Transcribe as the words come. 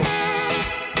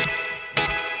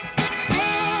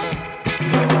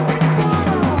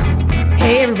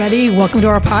everybody. Welcome to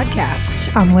our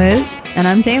podcast. I'm Liz. And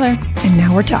I'm Taylor. And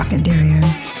now we're talking, Darian.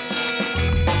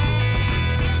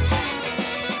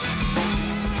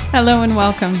 Hello and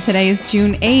welcome. Today is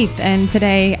June 8th, and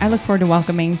today I look forward to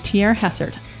welcoming Tier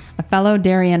Hessert, a fellow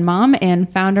Darien mom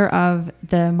and founder of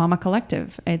the Mama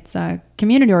Collective. It's a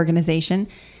community organization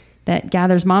that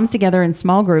gathers moms together in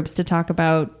small groups to talk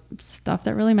about stuff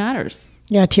that really matters.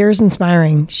 Yeah, Tier is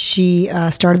inspiring. She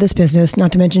started this business,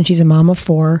 not to mention she's a mom of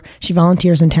 4. She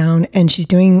volunteers in town, and she's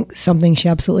doing something she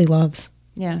absolutely loves.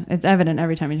 Yeah, it's evident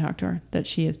every time you talk to her that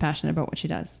she is passionate about what she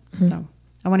does. Mm-hmm. So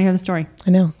I want to hear the story.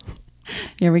 I know.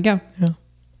 Here we go. Yeah.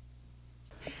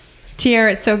 Tier,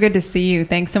 it's so good to see you.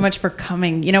 Thanks so much for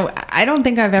coming. You know, I don't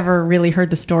think I've ever really heard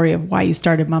the story of why you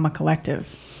started Mama Collective.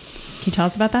 Can you tell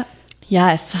us about that?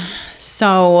 Yes.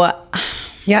 So...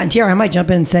 Yeah, and Tier, I might jump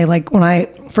in and say, like, when I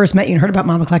first met you and heard about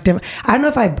Mama Collective, I don't know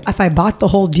if I bought the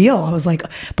whole deal. I was like, a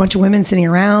bunch of women sitting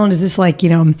around. Is this like, you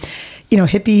know,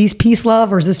 hippies, peace,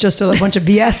 love, or is this just a bunch of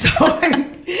BS?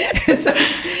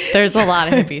 There's a lot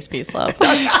of hippies, peace, love.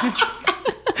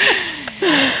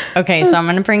 Okay, so I'm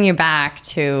going to bring you back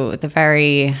to the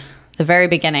very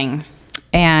beginning,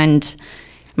 and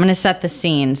I'm going to set the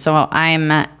scene. So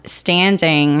I'm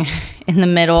standing in the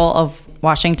middle of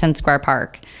Washington Square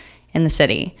Park in the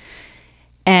city.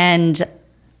 And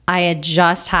I had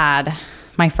just had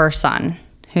my first son,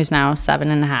 who's now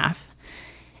 7.5.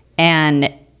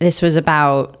 And this was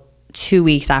about 2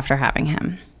 weeks after having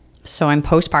him. So I'm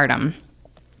postpartum.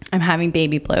 I'm having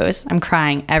baby blues. I'm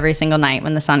crying every single night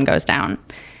when the sun goes down.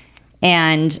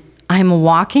 And I'm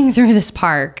walking through this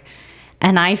park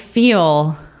and I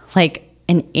feel like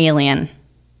an alien.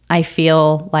 I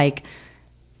feel like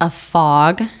a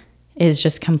fog is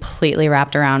just completely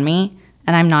wrapped around me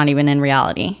and I'm not even in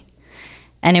reality.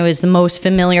 And it was the most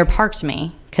familiar park to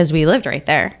me because we lived right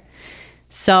there.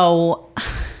 So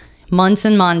months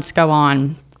and months go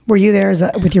on. Were you there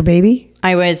with your baby?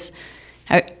 I was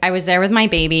there with my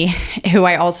baby, who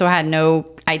I also had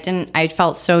I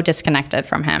felt so disconnected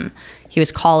from him. He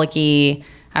was colicky.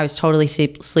 I was totally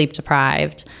sleep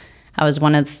deprived. I was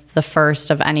one of the first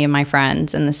of any of my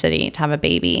friends in the city to have a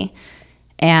baby.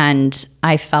 And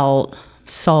I felt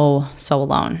so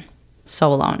alone.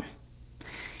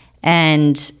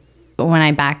 And when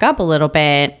I back up a little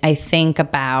bit, I think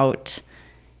about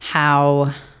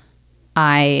how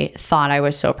I thought I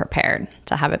was so prepared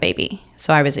to have a baby.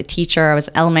 So I was a teacher. I was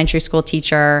an elementary school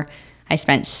teacher. I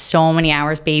spent so many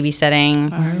hours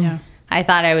babysitting. Yeah. I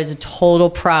thought I was a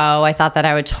total pro. I thought that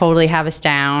I would totally have us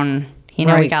down. You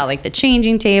know, right. We got like the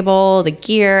changing table, the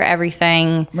gear,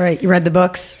 everything. Right. You read the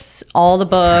books? All the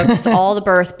books, all the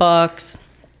birth books.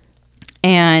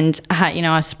 And, you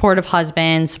know, a supportive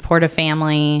husband, supportive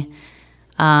family,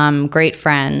 great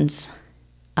friends.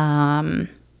 But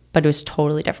it was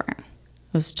totally different.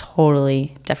 It was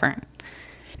totally different.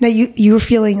 Now, you were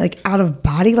feeling like out of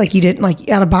body? Like you didn't like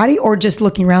out of body, or just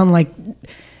looking around like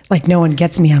no one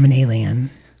gets me, I'm an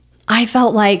alien? I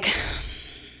felt like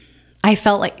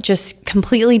just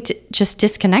completely just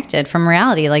disconnected from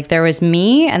reality. Like there was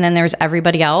me and then there was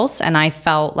everybody else. And I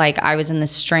felt like I was in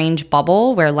this strange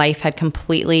bubble where life had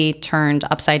completely turned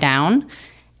upside down.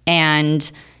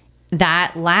 And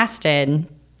that lasted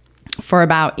for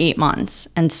about 8 months.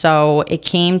 And so it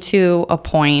came to a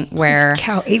point where...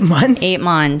 Cow, 8 months? 8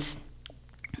 months.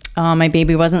 My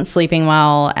baby wasn't sleeping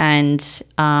well. And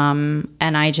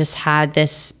I just had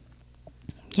this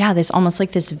almost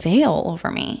like this veil over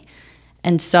me.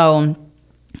 And so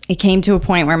it came to a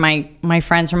point where my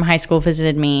friends from high school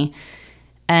visited me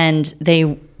and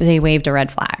they waved a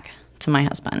red flag to my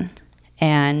husband.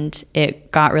 And it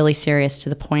got really serious to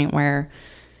the point where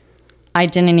I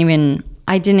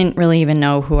didn't really even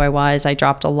know who I was. I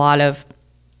dropped a lot of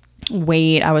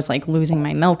weight. I was like losing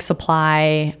my milk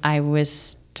supply. I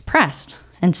was depressed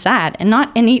and sad and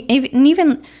not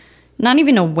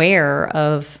even aware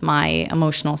of my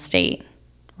emotional state.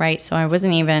 Right. So I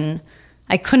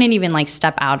couldn't even like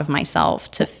step out of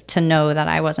myself to know that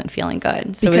I wasn't feeling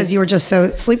good. So because you were just so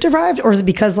sleep deprived, or is it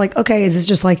because like, okay, is this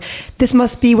just like, this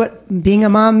must be what being a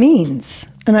mom means?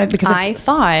 And I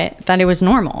thought that it was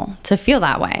normal to feel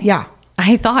that way. Yeah.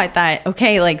 I thought that,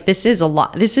 okay, like this is a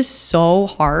lot. This is so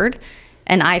hard.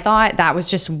 And I thought that was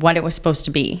just what it was supposed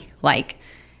to be like.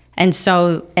 And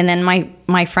then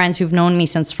my friends who've known me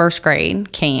since first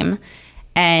grade came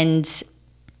and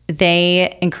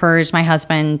they encouraged my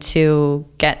husband to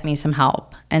get me some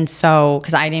help. And so,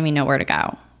 because I didn't even know where to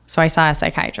go. So I saw a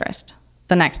psychiatrist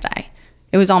the next day.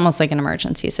 It was almost like an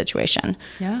emergency situation.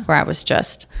 Yeah. Where it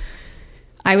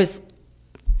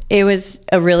was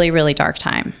a really, really dark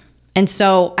time. And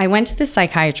so I went to the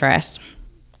psychiatrist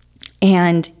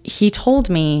And he told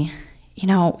me, you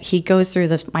know, he goes through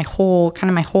my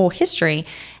whole history,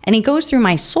 and he goes through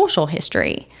my social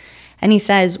history. And he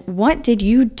says, what did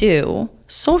you do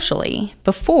socially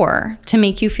before to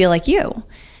make you feel like you?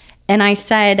 And I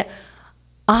said,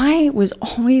 I was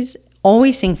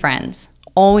always seeing friends,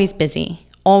 always busy,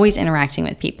 always interacting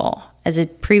with people. As a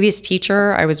previous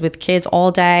teacher, I was with kids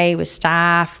all day, with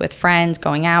staff, with friends,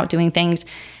 going out, doing things.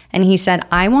 And he said,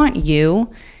 I want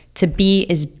you to be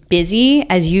as busy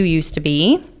as you used to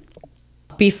be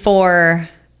before,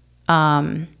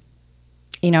 like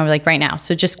right now.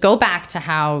 So just go back to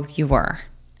how you were.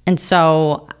 And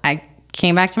so I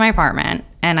came back to my apartment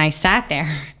and I sat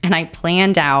there and I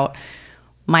planned out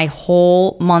my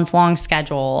whole month-long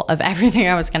schedule of everything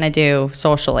I was going to do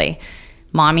socially.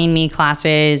 Mommy and me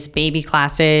classes, baby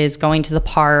classes, going to the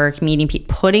park, meeting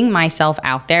people, putting myself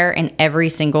out there in every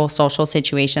single social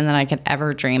situation that I could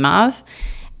ever dream of.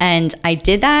 And I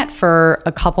did that for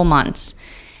a couple months.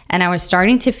 And I was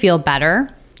starting to feel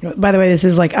better. By the way, this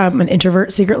is like, I'm an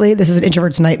introvert secretly. This is an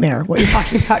introvert's nightmare, what you're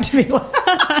talking about to me. So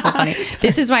funny.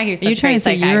 This is why he was such a great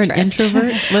psychiatrist. You're an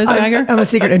introvert, Liz Geiger? I'm a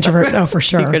secret introvert. No, for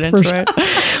sure. Secret introvert.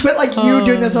 Sure. But like you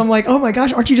doing this, I'm like, oh my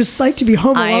gosh, aren't you just psyched to be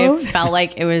home alone? I felt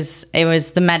like it was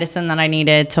the medicine that I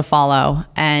needed to follow.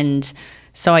 And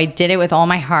so I did it with all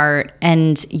my heart.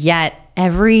 And yet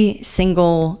every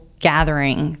single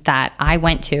gathering that I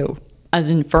went to as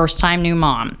a first-time new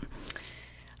mom,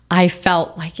 I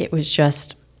felt like it was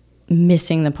just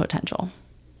missing the potential.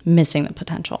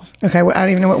 Okay, I don't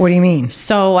even know what do you mean?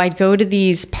 So I'd go to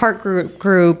these park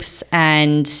groups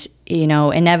and, you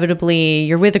know, inevitably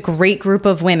you're with a great group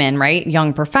of women, right?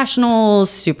 Young professionals,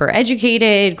 super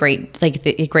educated, great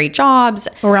jobs.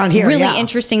 Around here, really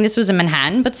interesting. This was in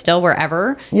Manhattan, but still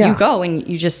wherever you go and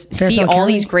you just see Fairfield all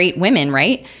County. these great women,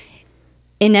 right?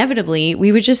 Inevitably,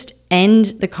 we would just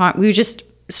we would just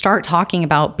start talking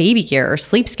about baby gear or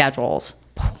sleep schedules.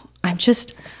 I'm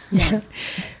just... Yeah.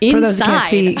 Inside. For those who can't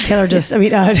see, Tiara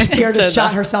just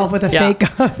shot herself with a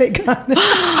fake gun.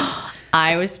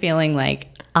 I was feeling like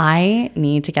I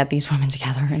need to get these women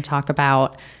together and talk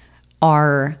about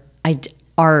our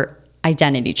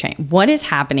identity change. What is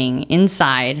happening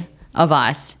inside of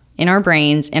us, in our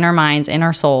brains, in our minds, in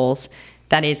our souls,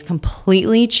 that has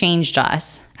completely changed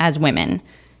us as women.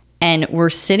 And we're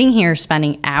sitting here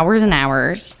spending hours and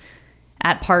hours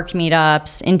at park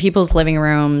meetups, in people's living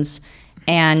rooms,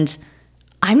 and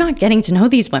I'm not getting to know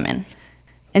these women.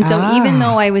 And so even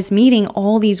though I was meeting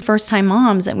all these first-time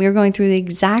moms and we were going through the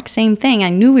exact same thing, I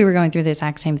knew we were going through the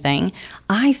exact same thing,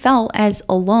 I felt as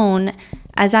alone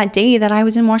as that day that I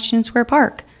was in Washington Square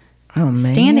Park. Oh, man.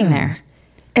 Standing there.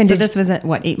 And so this was at,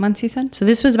 8 months you said? So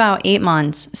this was about 8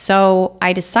 months. So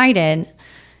I decided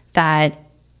that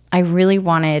I really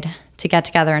wanted to get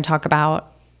together and talk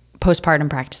about postpartum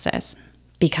practices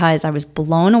because I was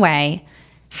blown away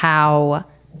how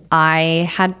I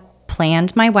had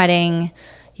planned my wedding,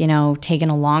 you know, taken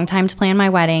a long time to plan my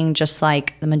wedding, just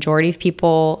like the majority of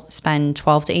people spend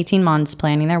 12 to 18 months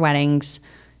planning their weddings,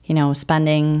 you know,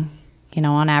 spending, you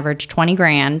know, on average 20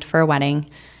 grand for a wedding.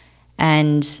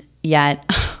 And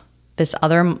yet this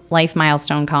other life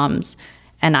milestone comes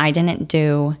and I didn't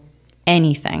do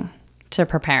anything to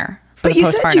prepare for the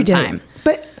postpartum time.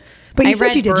 But you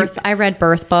said you did. I read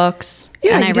birth books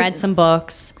and I read some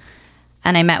books.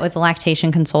 And I met with a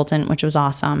lactation consultant, which was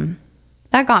awesome.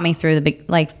 That got me through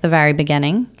the very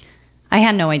beginning. I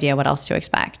had no idea what else to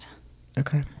expect.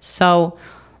 Okay. So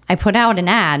I put out an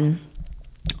ad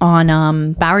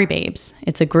on Bowery Babes.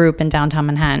 It's a group in downtown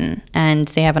Manhattan, and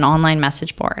they have an online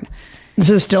message board.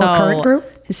 This is still a current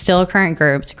group? It's still a current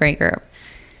group. It's a great group.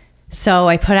 So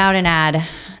I put out an ad.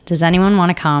 Does anyone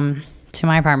want to come to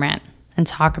my apartment and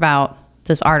talk about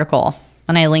this article?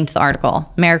 And I linked the article,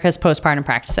 America's Postpartum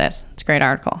Practices. It's a great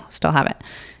article. Still have it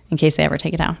in case they ever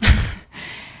take it down.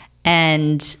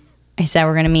 And I said,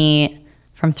 we're going to meet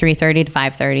from 3:30 to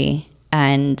 5:30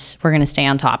 and we're going to stay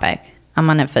on topic. I'm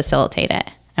going to facilitate it.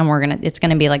 And it's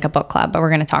going to be like a book club, but we're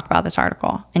going to talk about this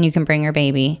article and you can bring your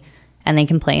baby and they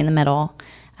can play in the middle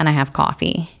and I have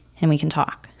coffee and we can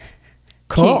talk.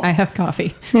 Cool. I have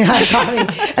coffee. Yeah, I have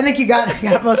coffee. I think you got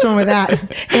most of them with that.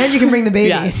 And you can bring the baby.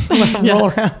 Yes. Roll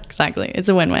around. Exactly. It's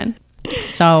a win-win.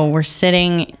 So we're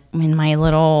sitting in my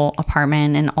little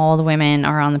apartment and all the women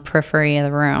are on the periphery of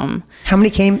the room. How many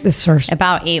came this first?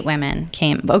 About 8 women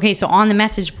came. Okay, so on the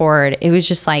message board, it was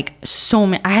just like so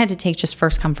many. I had to take just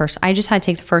first come first. I just had to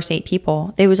take the first 8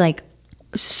 people. It was like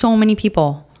so many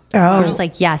people. I was just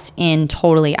like, yes,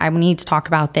 totally. I need to talk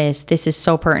about this. This is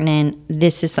so pertinent.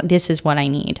 This is what I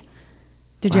need.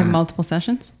 Did you have multiple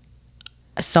sessions?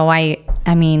 So I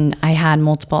I mean, I had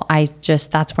multiple,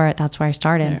 that's where I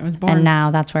started. There it was born. And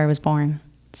now that's where I was born.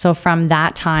 So from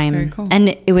that time, Very cool. and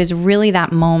it was really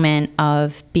that moment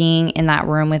of being in that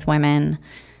room with women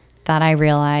that I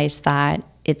realized that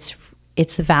it's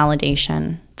the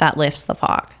validation that lifts the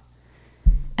fog.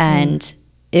 And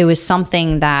it was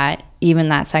something that even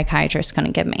that psychiatrist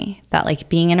couldn't give me, that like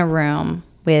being in a room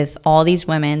with all these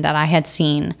women that I had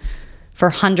seen for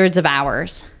hundreds of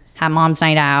hours, at mom's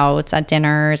night outs, at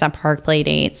dinners, at park play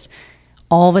dates,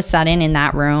 all of a sudden in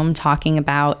that room talking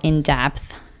about in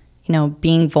depth, you know,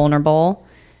 being vulnerable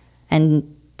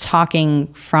and talking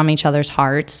from each other's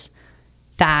hearts,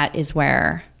 that is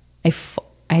where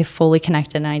I fully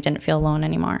connected and I didn't feel alone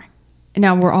anymore.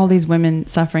 Now, were all these women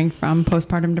suffering from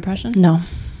postpartum depression? No.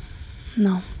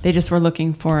 They just were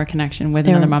looking for a connection with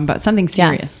another mom, but something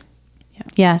serious. Yes.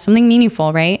 Yeah, something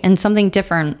meaningful, right? And something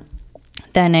different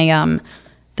than a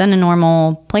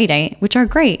normal play date, which are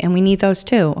great, and we need those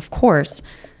too, of course.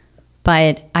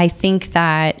 But I think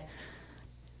that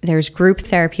there's group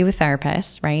therapy with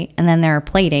therapists, right? And then there are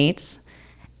play dates,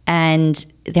 and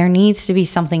there needs to be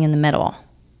something in the middle.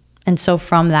 And so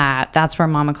from that's where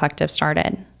Mama Collective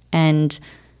started. And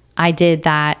I did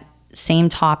that same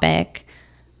topic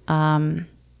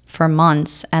for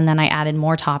months, and then I added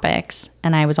more topics,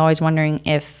 and I was always wondering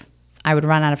if I would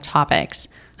run out of topics.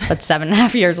 But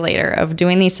 7.5 years later of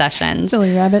doing these sessions,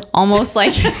 Silly rabbit. almost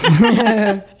like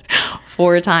yes,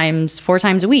 four times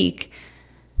a week,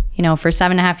 you know, for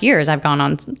 7.5 years, I've gone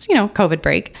on, you know, COVID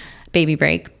break, baby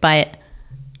break, but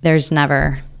there's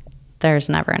never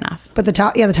enough. But the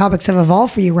topics have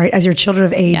evolved for you, right? As your children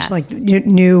have aged, Yes. like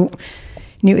new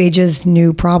ages,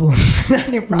 new problems.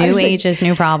 New ages,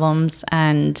 new problems.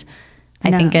 And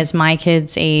I think as my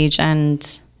kids age,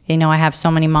 and, you know, I have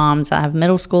so many moms that have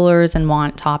middle schoolers and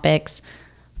want topics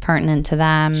pertinent to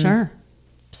them. Sure.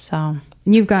 So,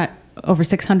 And you've got over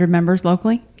 600 members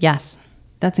locally? yes.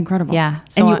 That's incredible. Yeah.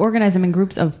 And you So organize them in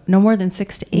groups of no more than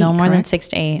 6 to 8, No more than correct? 6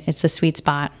 to 8. It's the sweet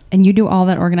spot. And you do all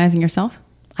that organizing yourself?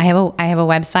 I have a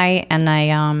website and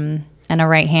a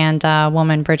right hand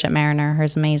woman, Bridget Mariner,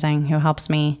 who's amazing, who helps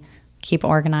me keep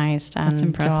organized and That's do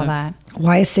all impressive. that.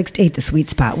 Why is 6 to 8 the sweet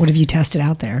spot? What have you tested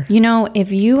out there? You know,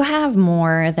 if you have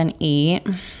more than 8,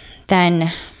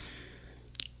 then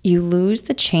you lose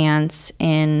the chance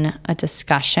in a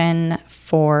discussion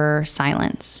for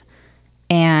silence.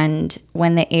 And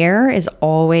when the air is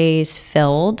always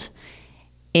filled,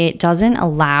 it doesn't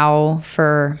allow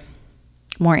for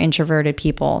more introverted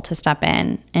people to step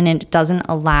in, and it doesn't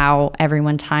allow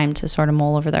everyone time to sort of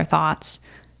mull over their thoughts.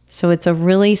 So it's a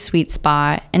really sweet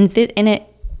spot. And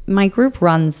my group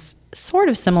runs sort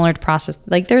of similar to process.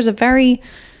 Like there's a very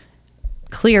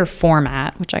clear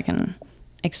format, which I can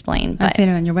explain. I've But seen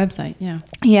it on your website. Yeah.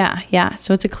 yeah.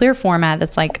 So it's a clear format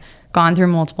that's like gone through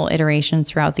multiple iterations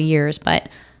throughout the years. But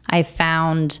I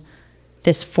found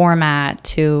this format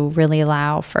to really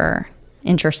allow for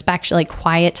introspection, like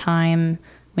quiet time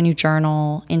when you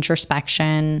journal,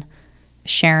 introspection,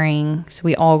 sharing. So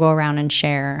we all go around and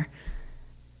share.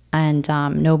 And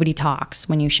nobody talks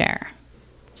when you share.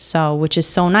 So, which is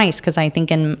so nice, because I think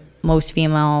in most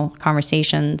female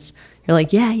conversations, you're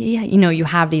like, yeah. You know, you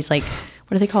have these like,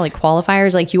 what do they call, like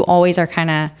qualifiers? Like you always are kind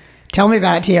of, Tell me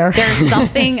about it, Tier. there's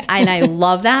something, and I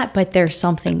love that, but there's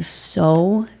something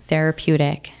so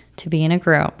therapeutic to be in a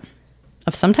group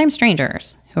of sometimes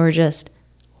strangers who are just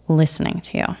listening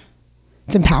to you.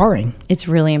 It's empowering. It's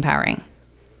really empowering.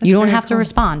 You don't very have to cool.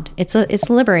 respond. It's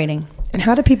liberating. And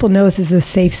how do people know this is a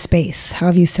safe space? How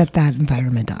have you set that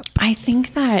environment up? I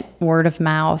think that word of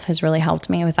mouth has really helped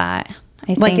me with that.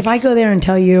 Like if I go there and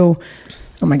tell you,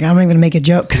 oh my God, I'm not even going to make a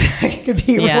joke because I could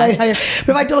be Yeah. right out here.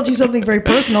 But if I told you something very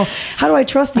personal, how do I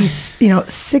trust these,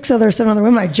 7 other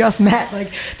women I just met?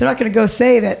 Like they're not going to go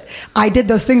say that I did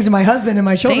those things to my husband and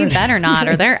my they children. better not,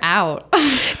 or they're out.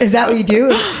 Is that what you do?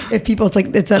 If people, it's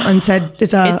like, it's an unsaid,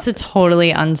 It's a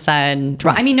totally unsaid.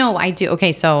 Trust. I mean, no, I do.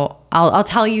 Okay, so I'll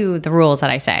tell you the rules that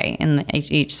I say in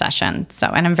each session. So,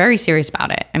 and I'm very serious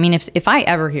about it. I mean, if I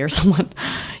ever hear someone,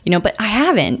 but I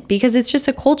haven't, because it's just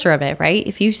a culture of it, right?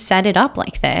 If you set it up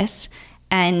like this,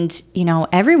 and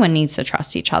everyone needs to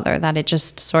trust each other, that it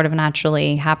just sort of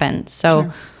naturally happens.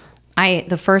 So,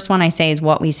 the first one I say is,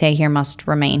 what we say here must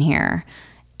remain here,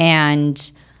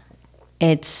 and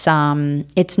it's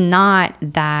not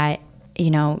that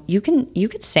you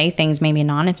could say things maybe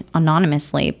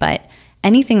anonymously, but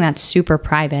anything that's super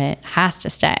private has to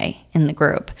stay in the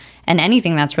group. And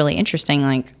anything that's really interesting,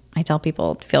 like I tell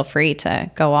people, feel free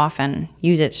to go off and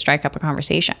use it to strike up a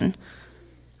conversation.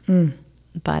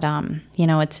 But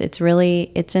it's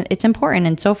really it's important,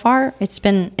 and so far it's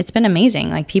been amazing.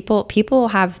 Like people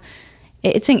have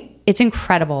it's it's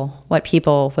incredible what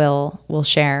people will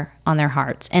share on their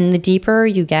hearts. And the deeper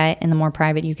you get and the more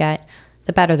private you get,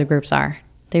 the better the groups are.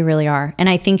 They really are. And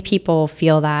I think people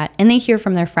feel that, and they hear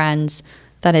from their friends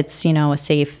that it's, a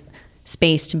safe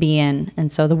space to be in.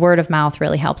 And so the word of mouth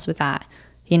really helps with that.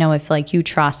 If like you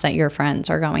trust that your friends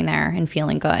are going there and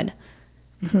feeling good.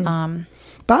 Mm-hmm.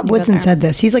 Bob Woodson said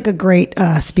this. He's like a great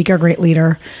speaker, great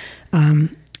leader.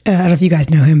 I don't know if you guys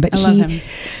know him, but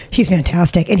he's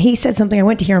fantastic. And he said something, I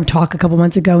went to hear him talk a couple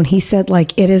months ago, and he said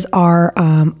like, it is our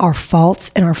faults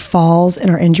and our falls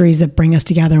and our injuries that bring us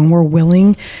together. And we're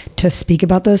willing to speak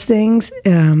about those things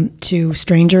to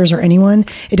strangers or anyone.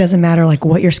 It doesn't matter like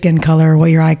what your skin color,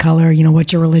 what your eye color,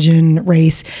 what your religion,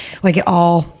 race, like it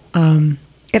all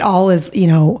is,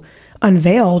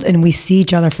 unveiled, and we see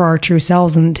each other for our true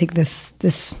selves and take this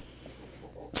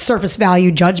surface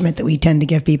value judgment that we tend to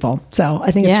give people. So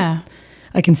I think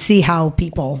I can see how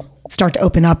people start to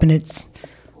open up, and it's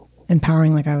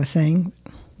empowering, like I was saying.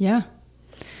 Yeah.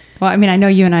 Well, I mean, I know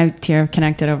you and I, Tia,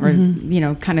 connected over,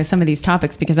 kind of some of these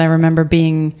topics, because I remember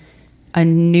being a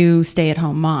new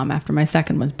stay-at-home mom after my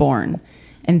second was born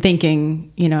and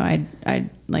thinking, I'd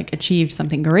like achieved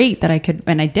something great that I could,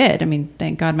 and I did. I mean,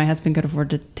 thank God my husband could afford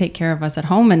to take care of us at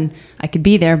home and I could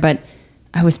be there, but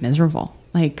I was miserable.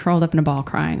 Like curled up in a ball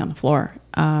crying on the floor,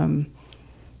 and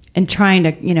trying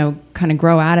to, kind of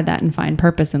grow out of that and find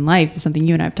purpose in life is something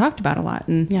you and I have talked about a lot.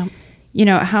 And,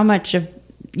 how much of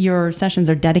your sessions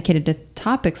are dedicated to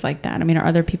topics like that? I mean, are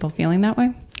other people feeling that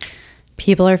way?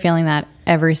 People are feeling that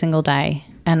every single day.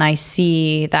 And I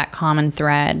see that common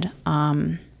thread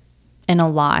in a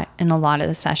lot of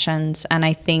the sessions. And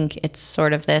I think it's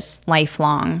sort of this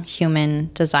lifelong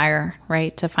human desire,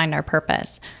 right, to find our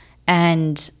purpose.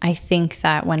 And I think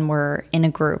that when we're in a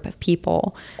group of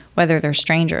people, whether they're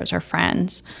strangers or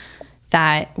friends,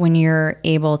 that when you're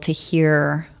able to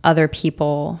hear other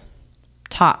people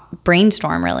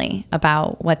brainstorm really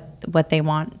about what they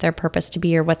want their purpose to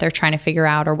be, or what they're trying to figure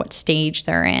out, or what stage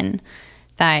they're in,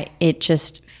 that it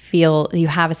just you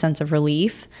have a sense of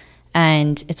relief,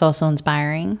 and it's also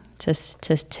inspiring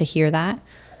to hear that.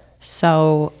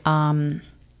 So,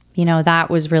 that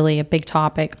was really a big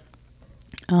topic.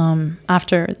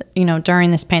 After,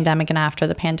 during this pandemic and after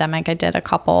the pandemic, I did a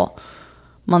couple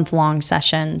month-long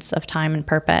sessions of time and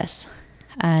purpose.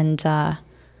 And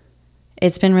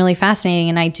it's been really fascinating.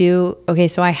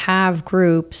 And so I have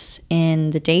groups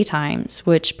in the daytimes,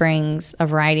 which brings a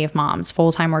variety of moms,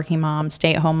 full-time working moms,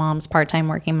 stay-at-home moms, part-time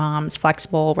working moms,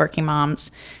 flexible working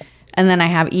moms. And then I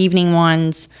have evening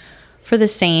ones for the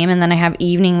same. And then I have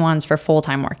evening ones for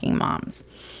full-time working moms.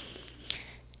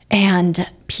 And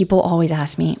people always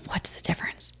ask me, what's the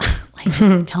difference?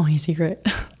 Like, tell me a secret.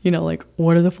 Like,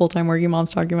 what are the full-time working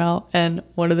moms talking about? And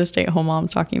what are the stay-at-home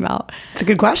moms talking about? It's a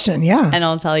good question, yeah. And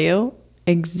I'll tell you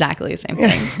exactly the same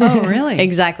thing. Oh, really?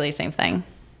 Exactly the same thing.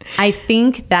 I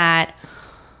think that's,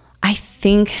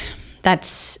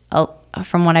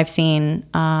 from what I've seen,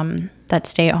 that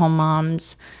stay-at-home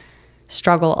moms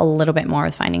struggle a little bit more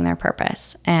with finding their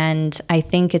purpose. And I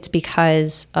think it's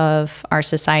because of our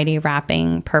society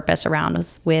wrapping purpose around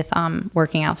with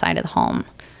working outside of the home.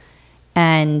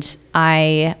 And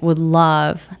I would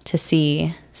love to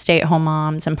see stay-at-home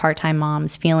moms and part-time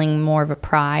moms feeling more of a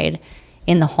pride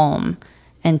in the home,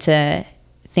 and to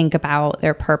think about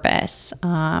their purpose,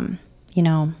 being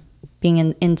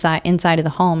inside of the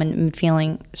home and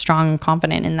feeling strong and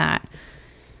confident in that.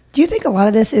 Do you think a lot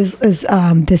of this is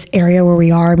this area where we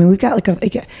are? I mean, we've got like a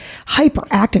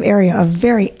hyperactive area of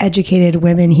very educated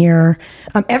women here.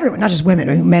 Everyone, not just women,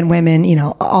 I mean, men, women,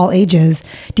 all ages.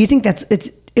 Do you think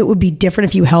it would be different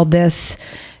if you held this?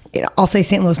 I'll say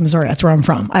St. Louis, Missouri. That's where I'm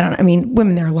from.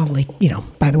 Women there are lovely,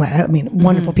 by the way. I mean,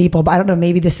 wonderful people. But I don't know,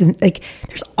 maybe this is like,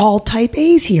 there's all type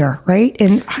A's here, right?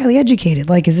 And highly educated.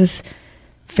 Like, is this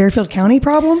Fairfield County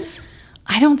problems?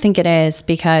 I don't think it is,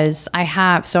 because I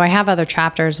have other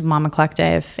chapters of Mama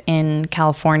Collective in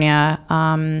California,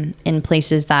 in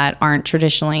places that aren't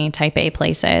traditionally type A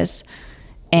places.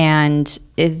 And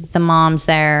the moms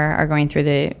there are going through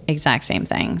the exact same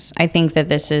things. I think that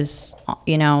this is,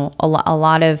 a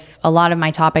lot of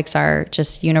my topics are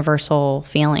just universal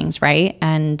feelings, right?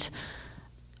 And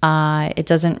it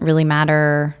doesn't really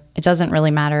matter. It doesn't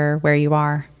really matter where you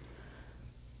are.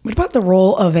 What about the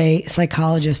role of a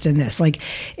psychologist in this? Like,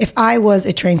 if I was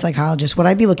a trained psychologist, would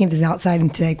I be looking at this outside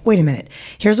and say, wait a minute,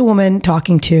 here's a woman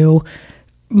talking to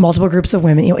multiple groups of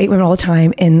women, 8 women all the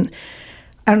time, and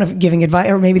I don't know if giving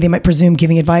advice, or maybe they might presume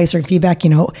giving advice or feedback,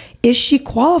 is she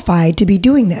qualified to be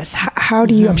doing this? How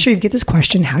do you, I'm sure you get this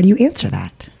question, how do you answer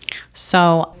that?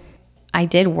 So I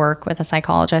did work with a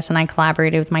psychologist, and I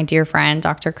collaborated with my dear friend,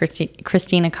 Dr.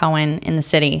 Christina Cohen, in the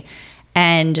city.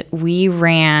 And we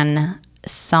ran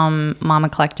some mama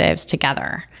collectives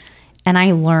together. And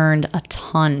I learned a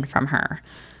ton from her.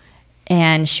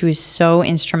 And she was so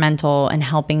instrumental in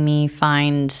helping me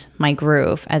find my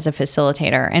groove as a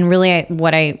facilitator. And really,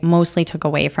 what I mostly took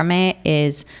away from it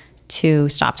is to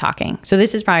stop talking. So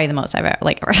this is probably the most I've ever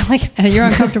And you're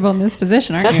uncomfortable in this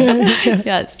position, aren't you?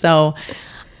 Yes. So,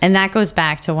 and that goes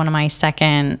back to one of my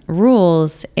second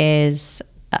rules is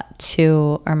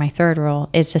my third rule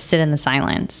is to sit in the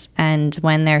silence. And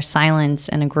when there's silence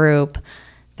in a group,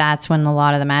 that's when a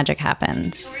lot of the magic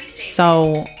happens.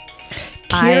 So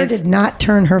Tier did not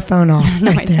turn her phone off.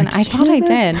 No, I didn't. I thought I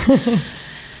did.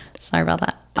 Sorry about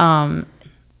that.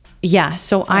 Yeah.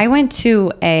 So I went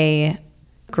to a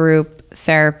group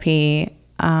therapy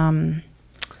when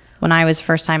I was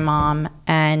first-time mom,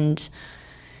 and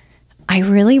I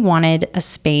really wanted a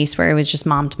space where it was just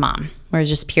mom to mom, where it was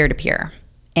just peer to peer.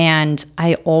 And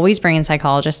I always bring in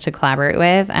psychologists to collaborate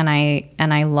with, and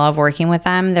I love working with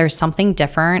them. There's something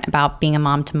different about being a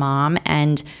mom to mom,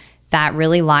 and that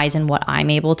really lies in what I'm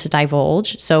able to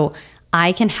divulge. So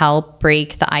I can help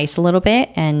break the ice a little bit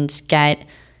and get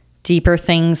deeper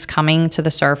things coming to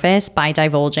the surface by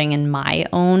divulging in my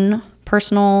own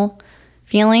personal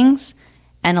feelings.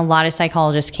 And a lot of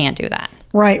psychologists can't do that.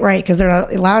 Right, because they're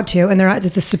not allowed to, and they're not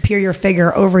just a superior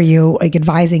figure over you, like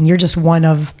advising. You're just one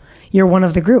of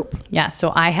the group. Yeah,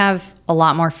 so I have a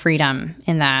lot more freedom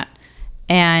in that.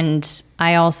 And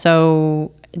I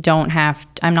also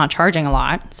I'm not charging a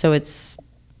lot, so it's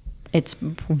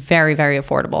very, very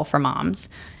affordable for moms.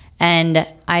 And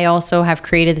I also have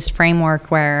created this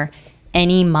framework where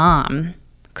any mom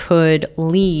could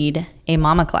lead a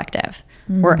mama collective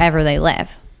wherever they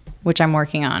live, which I'm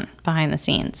working on behind the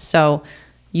scenes. So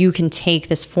you can take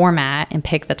this format and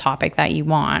pick the topic that you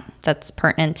want that's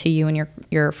pertinent to you and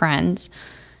your friends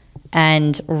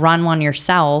and run one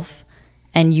yourself,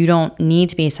 and you don't need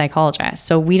to be a psychologist.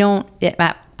 So we don't,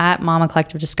 at Mama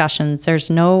Collective discussions, it's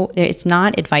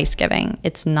not advice giving.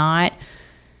 It's not,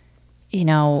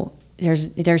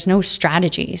 there's no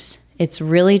strategies. It's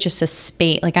really just a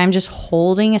space. Like, I'm just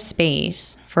holding a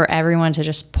space for everyone to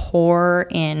just pour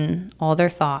in all their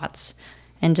thoughts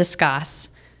and discuss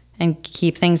and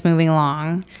keep things moving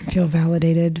along. Feel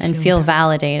validated. And feel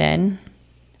validated.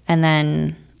 And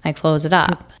then I close it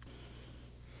up.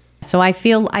 So I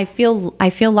feel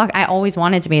lucky. I always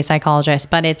wanted to be a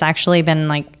psychologist, but it's actually been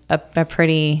like a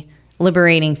pretty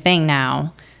liberating thing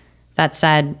now. That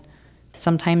said,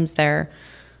 sometimes there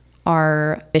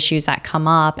are issues that come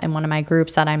up in one of my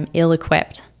groups that I'm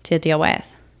ill-equipped to deal with,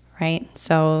 right?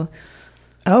 So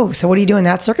what do you do in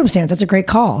that circumstance? That's a great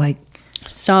call.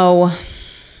 Someone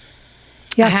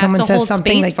says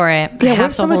something for it. Yeah, what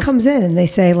if someone comes in and they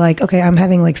say like, okay, I'm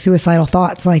having like suicidal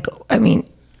thoughts. Like, I'm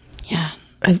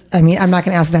not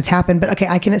going to ask if that's happened, but okay,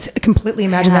 I can completely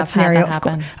imagine that scenario.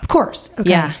 Of course.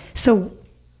 Okay. Yeah. So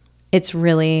it's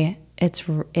really,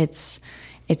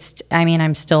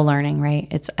 I'm still learning, right?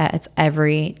 It's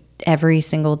every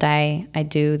single day I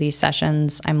do these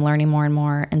sessions, I'm learning more and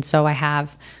more. And so I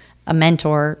have a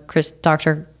mentor,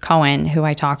 Dr. Cohen, who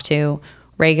I talk to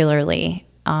regularly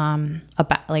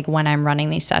about like when I'm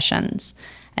running these sessions,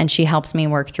 and she helps me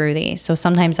work through these. So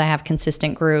sometimes I have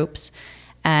consistent groups,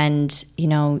 and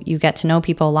you get to know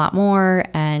people a lot more,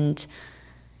 and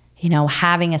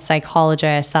having a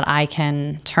psychologist that I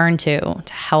can turn to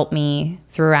help me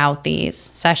throughout these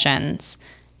sessions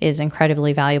is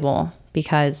incredibly valuable,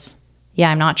 because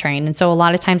I'm not trained. And so a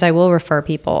lot of times I will refer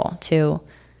people to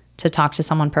talk to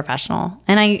someone professional.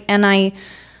 And I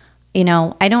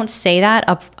don't say that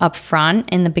up front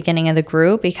in the beginning of the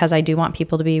group, because I do want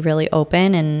people to be really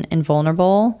open and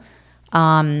vulnerable.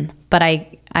 But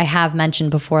I have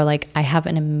mentioned before, like, I have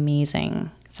an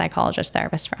amazing psychologist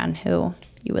therapist friend who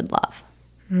you would love.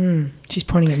 She's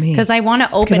pointing at me. Because I want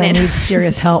to open it. I need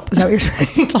serious help. Is that what you're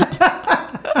saying?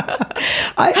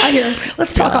 I hear.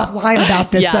 Let's talk offline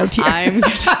about this, though, Tier.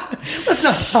 Let's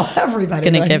not tell everybody.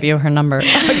 I'm going to give you her number.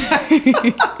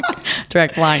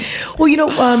 Direct line.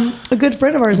 Well, a good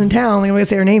friend of ours in town, I'm going to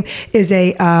say her name, is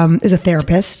a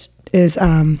therapist,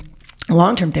 a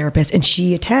long-term therapist, and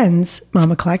she attends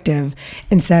Mama Collective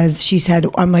and says,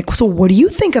 I'm like, so what do you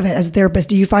think of it as a therapist?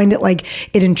 Do you find it like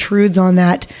it intrudes on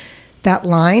that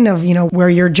line of, where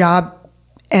your job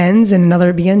ends and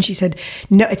another begins? She said,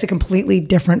 no, it's a completely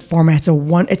different format.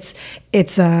 It's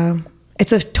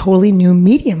a totally new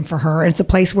medium for her. And it's a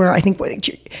place where I think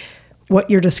what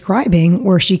you're describing,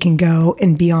 where she can go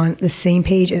and be on the same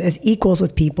page and as equals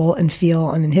with people and feel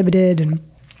uninhibited and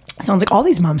sounds like all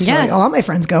these moms feel like, Yes. all my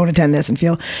friends go and attend this and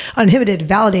feel uninhibited,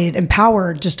 validated,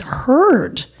 empowered, just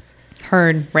heard.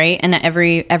 Heard, right? And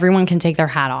everyone can take their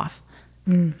hat off.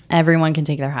 Everyone can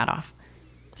take their hat off.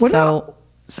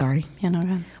 Sorry. Yeah, no, go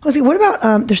ahead. I was like, what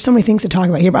about, there's so many things to talk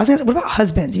about here, but I was going to say, what about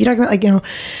husbands? If you talk about like,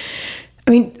 I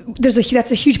mean, that's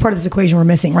a huge part of this equation we're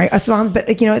missing, right? Us moms, but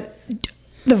like,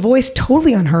 the voice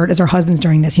totally unheard is our husbands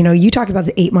during this. You talk about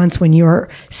the 8 months when you're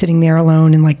sitting there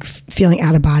alone and like feeling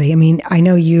out of body. I mean, I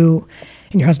know you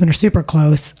and your husband are super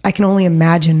close. I can only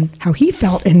imagine how he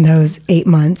felt in those 8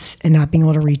 months and not being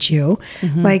able to reach you.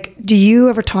 Like, do you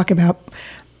ever talk about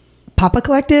Papa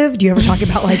Collective? Do you ever talk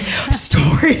about like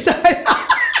stories?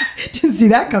 Didn't see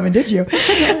that coming, did you?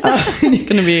 It's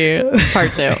going to be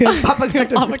part 2. Papa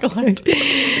Collective. Papa Collective.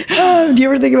 Do you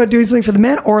ever think about doing something for the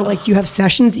men, or like you have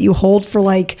sessions that you hold for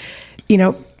like,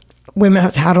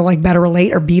 women how to like better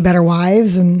relate or be better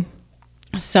wives? And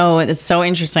So it's so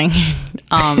interesting.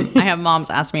 I have moms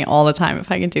ask me all the time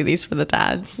if I can do these for the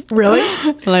dads. Really?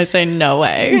 And I say, no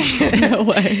way. No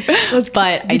way. But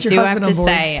I get your do have husband to on board.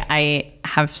 say, I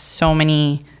have so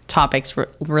many topics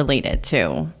related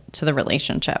to the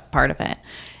relationship part of it.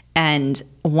 And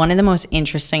one of the most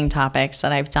interesting topics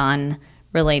that I've done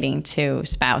relating to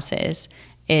spouses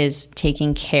is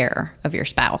taking care of your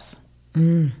spouse,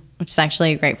 which is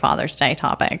actually a great Father's Day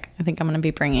topic. I think I'm going to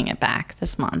be bringing it back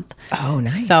this month. Oh,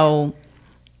 nice. So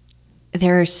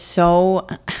there's so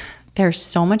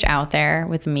much out there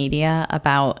with media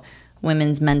about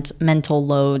women's mental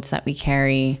loads that we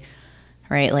carry,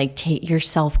 right? Like take your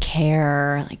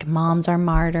self-care, like moms are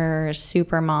martyrs,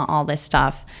 super mom, all this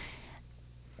stuff.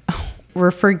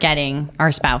 We're forgetting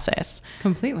our spouses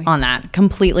Completely. on that,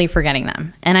 completely forgetting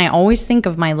them. And I always think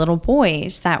of my little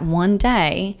boys that one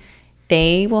day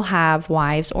they will have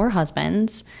wives or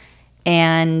husbands,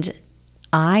 and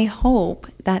I hope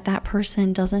that that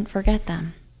person doesn't forget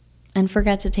them and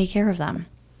forget to take care of them.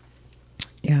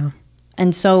 Yeah.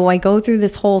 And so I go through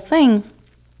this whole thing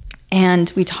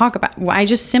and we talk about, I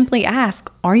just simply ask,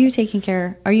 are you taking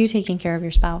care of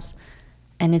your spouse?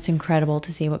 And it's incredible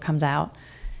to see what comes out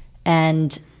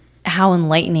and how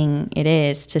enlightening it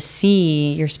is to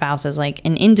see your spouse as like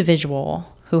an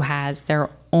individual who has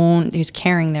who's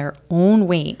carrying their own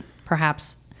weight,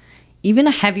 perhaps even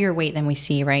a heavier weight than we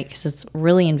see, right? Because it's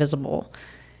really invisible.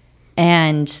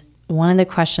 And one of the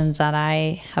questions that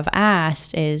I have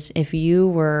asked is, if you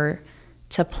were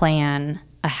to plan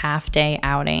a half-day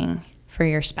outing for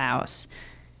your spouse,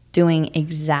 doing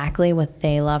exactly what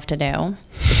they love to do,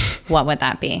 what would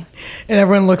that be? And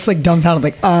everyone looks like dumbfounded,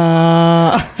 like,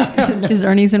 Is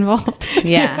Ernie's involved?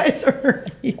 Yeah. Guys are-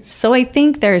 So I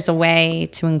think there's a way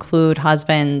to include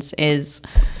husbands is,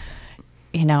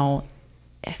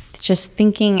 just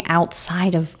thinking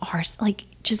outside of ours, like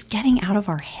just getting out of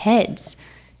our heads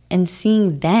and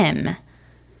seeing them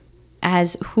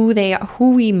as who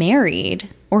we married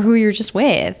or who you're just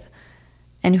with,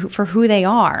 and for who they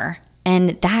are.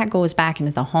 And that goes back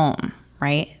into the home,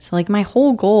 right? So like my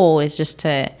whole goal is just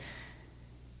to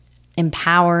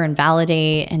empower and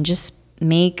validate and just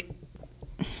make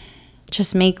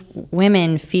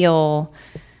women feel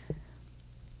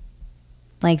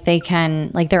like they can,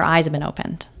 like their eyes have been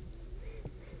opened.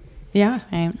 Yeah.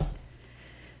 Right?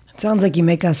 It sounds like you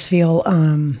make us feel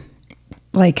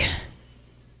like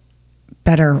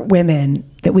better women,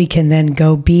 that we can then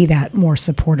go be that more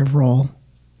supportive role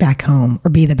back home, or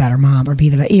be the better mom, or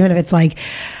even if it's like,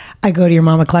 I go to your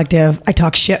Mama Collective, I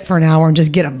talk shit for an hour and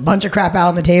just get a bunch of crap out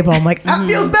on the table. I'm like, that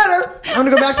feels better. I'm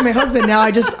gonna go back to my husband now. I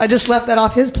just left that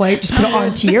off his plate, just put it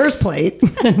on Tier's plate.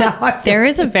 Now I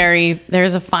feel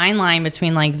There's a fine line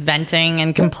between like venting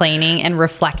and complaining and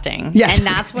reflecting. Yes. And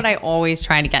that's what I always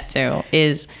try to get to,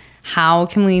 is how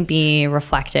can we be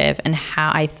reflective, and how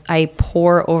I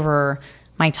pour over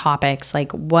my topics.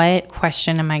 Like, what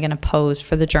question am I going to pose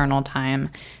for the journal time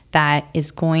that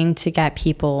is going to get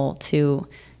people to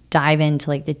dive into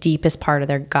like the deepest part of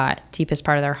their gut, deepest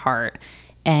part of their heart,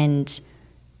 and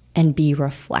be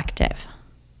reflective.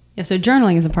 Yeah. So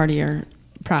journaling is a part of your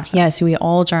process. Yeah, so we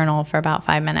all journal for about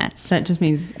 5 minutes. So it just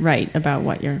means write about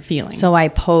what you're feeling. So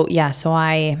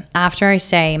after I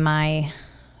say my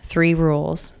 3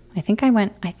 rules, I think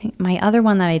my other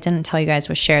one that I didn't tell you guys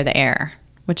was share the air,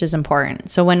 which is important.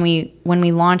 So when we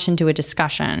launch into a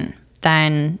discussion,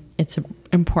 then it's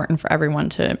important for everyone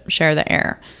to share the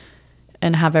air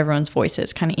and have everyone's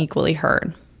voices kind of equally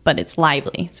heard, but it's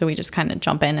lively. So we just kind of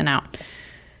jump in and out.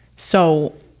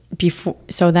 So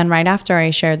then right after I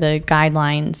share the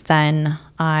guidelines, then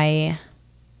I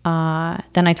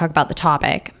talk about the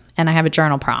topic, and I have a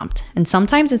journal prompt. And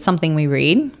sometimes it's something we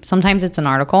read, sometimes it's an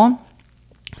article,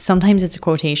 sometimes it's a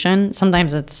quotation,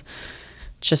 sometimes it's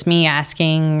just me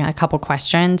asking a couple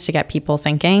questions to get people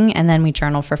thinking, and then we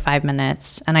journal for 5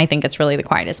 minutes. And I think it's really the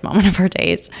quietest moment of our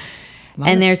days.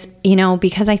 And there's,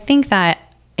 because I think that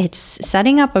it's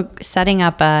setting up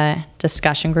a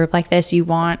discussion group like this, you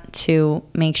want to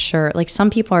make sure, like, some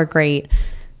people are great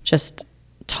just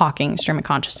talking stream of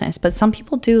consciousness, but some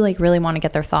people do like really want to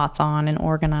get their thoughts on and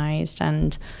organized.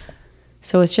 And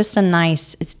so it's just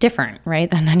it's different, right?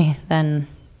 Than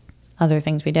other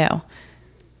things we do.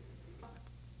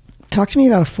 Talk to me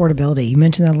about affordability. You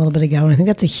mentioned that a little bit ago, and I think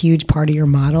that's a huge part of your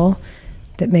model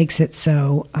that makes it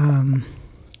so,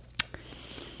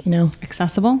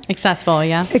 accessible,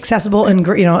 yeah. Accessible, and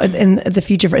in the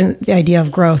future, and the idea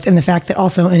of growth, and the fact that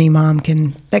also any mom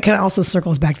that kind of also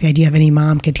circles back to the idea of any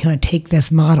mom could kind of take this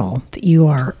model, that you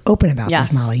are open about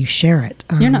this model, you share it.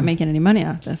 You're not making any money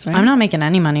off this, right? I'm not making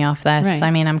any money off this. Right. I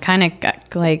mean, I'm kind of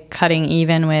like cutting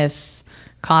even with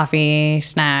coffee,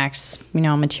 snacks,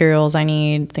 materials I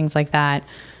need, things like that.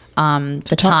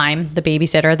 The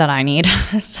babysitter that I need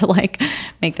to like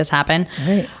make this happen.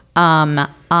 Right.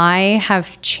 I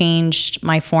have changed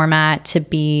my format to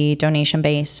be donation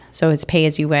based. So it's pay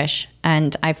as you wish.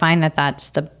 And I find that that's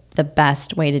the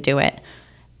best way to do it.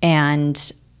 And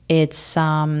it's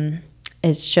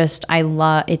just,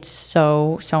 it's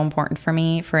so important for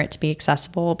me for it to be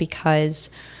accessible, because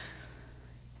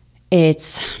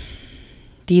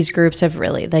these groups have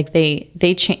really, like,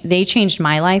 they changed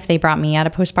my life. They brought me out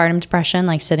of postpartum depression,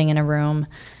 like sitting in a room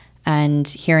and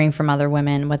hearing from other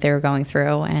women what they were going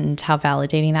through and how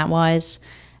validating that was.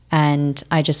 And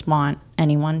I just want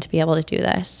anyone to be able to do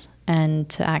this and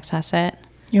to access it.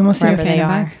 You almost wherever they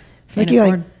are. I feel like you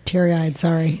like teary-eyed.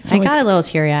 Sorry, I got a little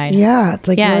teary-eyed. Yeah, it's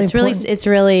like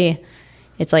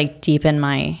it's like deep in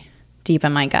my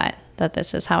gut that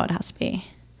this is how it has to be.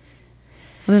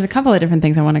 Well, there's a couple of different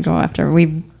things I want to go after.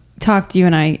 We've talked, you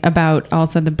and I, about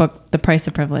also the book, The Price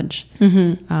of Privilege,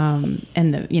 and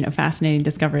the fascinating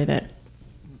discovery that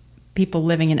people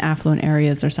living in affluent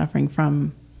areas are suffering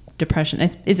from depression.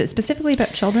 Is it specifically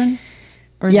about children,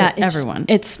 or is it everyone?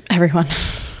 It's everyone.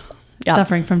 Yep.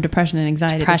 Suffering from depression and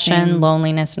anxiety. Depression,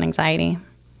 loneliness, and anxiety.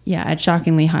 Yeah, at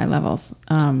shockingly high levels.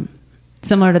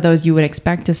 Similar to those you would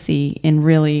expect to see in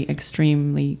really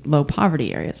extremely low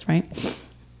poverty areas, right?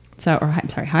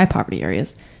 High poverty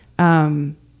areas. Are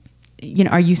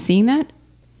you seeing that?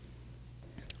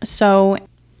 So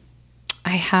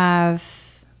I have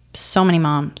so many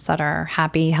moms that are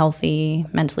happy, healthy,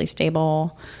 mentally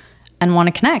stable, and want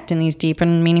to connect in these deep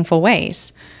and meaningful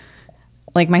ways,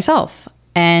 like myself.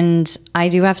 And I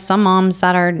do have some moms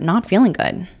that are not feeling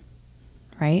good,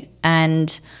 right?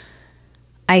 And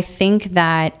I think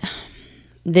that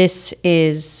this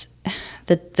is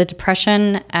the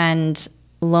depression and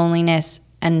loneliness,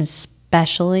 and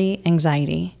especially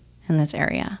anxiety in this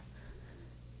area,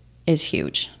 is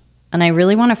huge. And I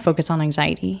really want to focus on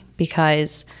anxiety,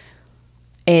 because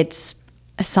it's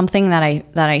something that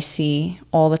I see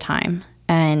all the time.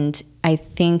 And I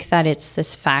think that it's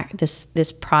this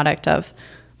product of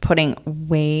putting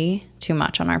way too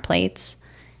much on our plates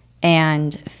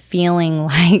and feeling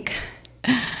like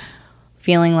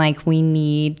we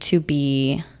need to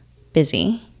be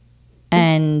busy.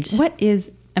 And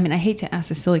I hate to ask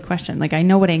this silly question. Like, I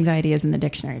know what anxiety is in the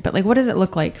dictionary, but like, what does it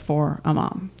look like for a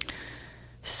mom?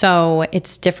 So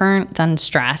it's different than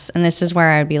stress. And this is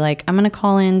where I'd be like, I'm going to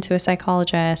call in to a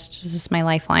psychologist. This is my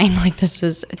lifeline. Like, this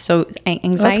is so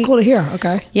anxiety. That's cool to hear.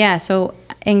 Okay. Yeah. So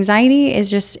anxiety is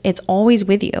just, it's always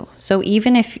with you. So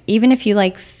even if you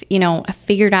like,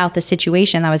 figured out the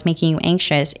situation that was making you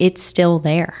anxious, it's still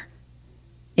there.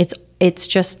 It's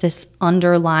just this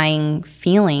underlying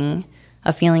feeling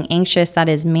of feeling anxious that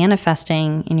is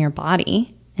manifesting in your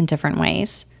body in different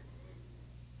ways.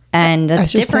 And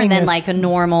that's different than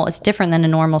it's different than a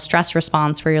normal stress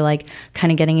response where you're like kind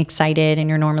of getting excited and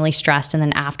you're normally stressed. And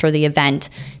then after the event,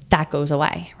 that goes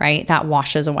away, right? That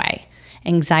washes away.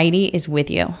 Anxiety is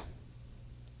with you.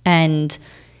 And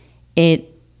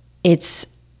it's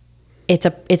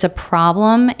a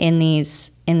problem in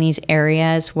these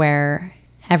areas where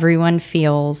everyone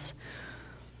feels,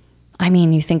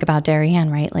 you think about Darien,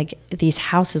 right? Like, these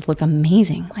houses look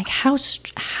amazing. Like, how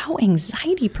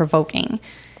anxiety provoking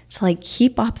to like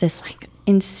keep up this like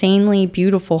insanely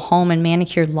beautiful home and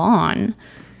manicured lawn,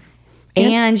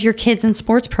 and your kids in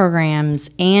sports programs,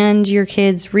 and your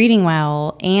kids reading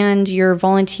well, and you're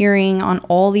volunteering on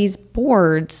all these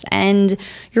boards, and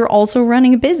you're also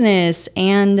running a business,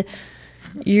 and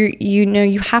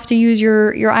you have to use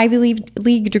your Ivy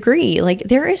League degree. Like,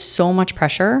 there is so much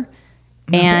pressure.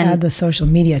 To add the social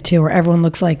media too, where everyone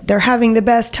looks like they're having the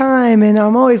best time and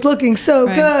I'm always looking so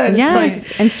good.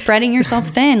 Yes. And spreading yourself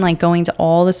thin, like going to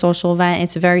all the social events.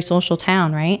 It's a very social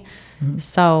town, right? Mm-hmm.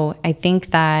 So I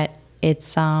think that it's...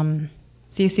 So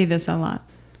you see this a lot?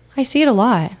 I see it a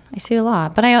lot.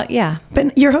 But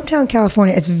But your hometown,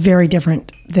 California, it's very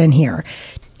different than here.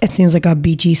 It seems like a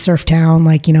beachy surf town,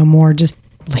 like, more just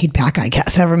laid back, I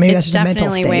guess. However, maybe that's just a mental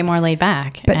state. It's definitely way more laid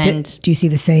back. But do you see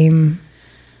the same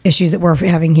issues that we're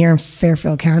having here in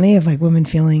Fairfield County of like women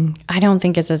feeling? I don't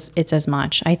think it's as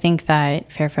much. I think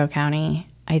that Fairfield County,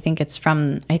 I think it's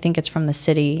from the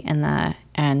city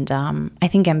and I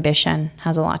think ambition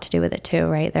has a lot to do with it too,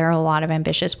 right? There are a lot of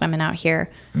ambitious women out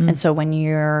here. And so when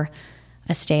you're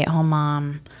a stay-at-home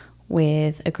mom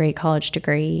with a great college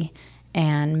degree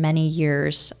and many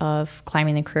years of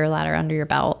climbing the career ladder under your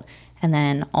belt, and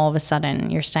then all of a sudden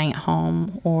you're staying at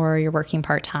home or you're working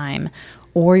part-time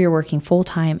or you're working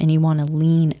full-time and you want to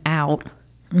lean out,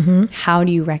 how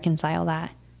do you reconcile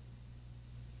that?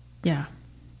 Yeah.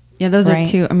 Yeah, those are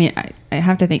two, I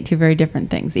have to think two very different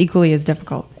things, equally as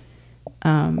difficult.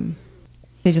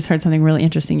 They just heard something really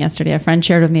interesting yesterday. A friend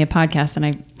shared with me a podcast, and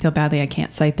I feel badly I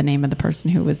can't cite the name of the person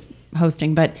who was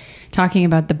hosting, but talking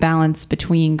about the balance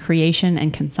between creation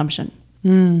and consumption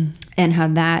and how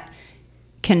that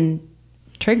can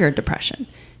trigger depression.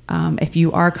 If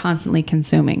you are constantly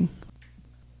consuming,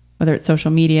 whether it's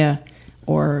social media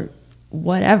or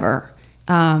whatever,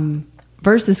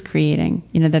 versus creating,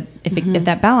 that if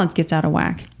that balance gets out of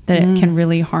whack, that it can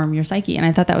really harm your psyche. And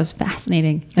I thought that was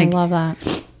fascinating. I love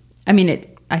that.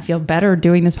 I feel better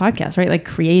doing this podcast, right? Like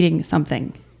creating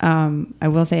something. I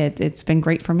will say it's been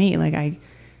great for me. Like I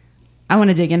want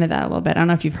to dig into that a little bit. I don't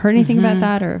know if you've heard anything about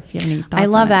that or if you have any thoughts. I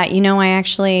love that.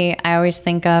 I always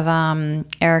think of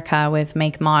Erica with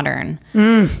Make Modern.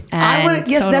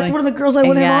 That's one of the girls I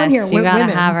want to have on here. You gotta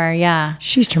have her. Yeah,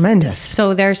 she's tremendous.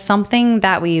 So there's something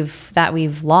that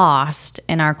we've lost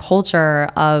in our culture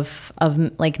of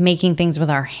like making things with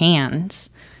our hands,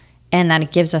 and that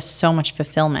it gives us so much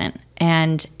fulfillment.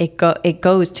 And it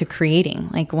goes to creating.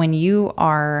 Like when you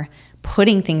are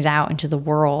putting things out into the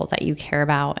world that you care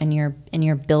about and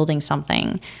you're building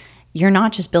something, you're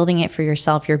not just building it for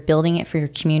yourself, you're building it for your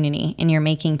community, and you're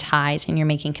making ties and you're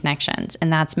making connections,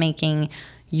 and that's making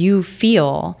you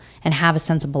feel and have a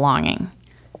sense of belonging.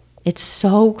 It's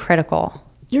so critical.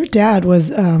 Your dad was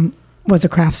a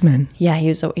craftsman. Yeah,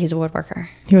 he's a woodworker.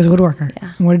 He was a woodworker.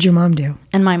 Yeah. And what did your mom do?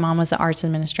 And my mom was an arts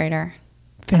administrator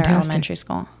at our elementary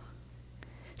school.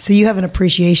 So you have an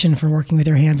appreciation for working with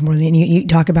your hands more than you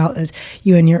talk about, as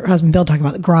you and your husband Bill talk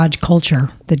about the garage culture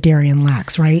that Darien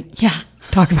lacks, right? Yeah.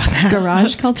 Talk about that.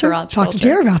 Garage culture? Talk to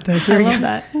Tara about this. I love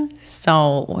that.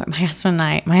 So my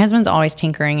husband's always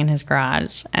tinkering in his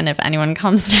garage. And if anyone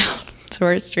comes down to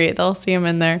our street, they'll see him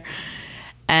in there.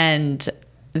 And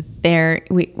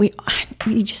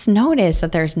we just notice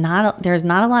that there's not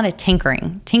a lot of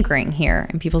tinkering here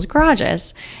in people's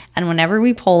garages. And whenever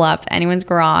we pull up to anyone's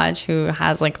garage who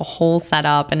has like a whole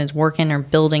setup and is working or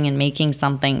building and making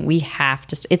something, we have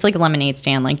to, it's like a lemonade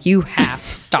stand. Like you have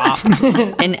to stop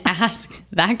and ask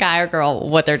that guy or girl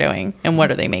what they're doing and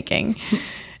what are they making.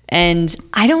 And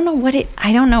I don't know what it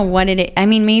is. I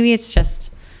mean, maybe it's just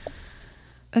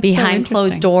behind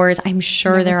closed doors. I'm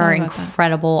sure there are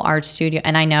incredible art studios,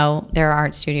 and I know there are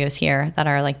art studios here that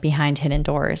are like behind hidden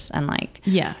doors and like,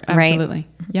 yeah, absolutely. Right?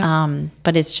 Yeah.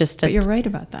 But it's just, but you're right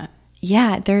about that.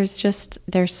 Yeah. There's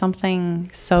something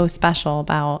so special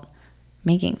about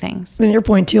making things. And your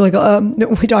point too, like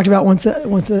we talked about once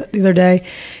the other day,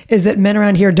 is that men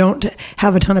around here don't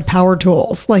have a ton of power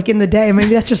tools. Like in the day,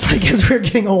 maybe that's just like as we're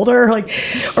getting older, like,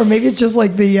 or maybe it's just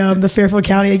like the Fairfield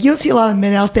County. Like you don't see a lot of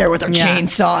men out there with their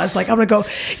chainsaws. Like I'm gonna go.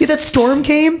 Yeah, that storm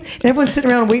came, and everyone's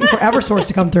sitting around waiting for EverSource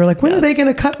to come through. Like when are they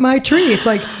gonna cut my tree? It's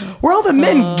like where are all the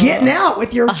men getting out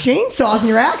with your chainsaws and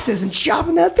your axes and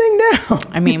chopping that thing down?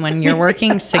 I mean, when you're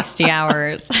working 60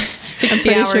 hours.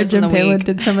 60 hours sure Jim in the Palin week.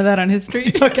 did some of that on his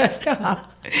street. Okay.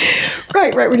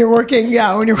 Right. When you're working.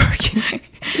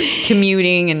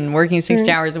 Commuting and working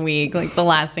 60 hours a week, like the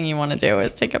last thing you want to do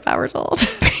is take a power tool.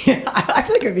 Yeah, I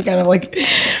think it'd be kind of like,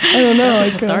 I don't know,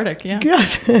 like cathartic. Yeah.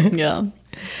 Yes. Yeah.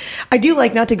 I do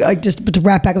like, not to go, but to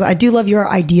wrap back up, I do love your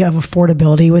idea of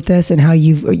affordability with this and how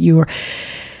you're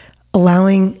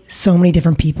allowing so many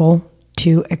different people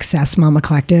to access Mama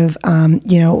Collective.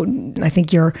 I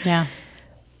think you're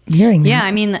hearing that. Yeah,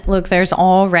 I mean, look, there's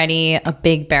already a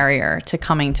big barrier to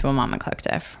coming to a Mama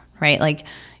Collective, right? Like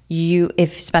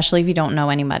especially if you don't know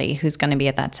anybody who's going to be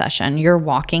at that session, you're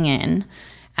walking in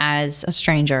as a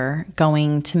stranger,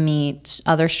 going to meet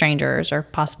other strangers or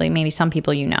possibly maybe some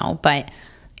people you know, but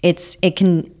it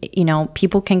can,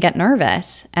 people can get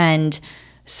nervous. And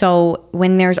so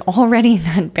when there's already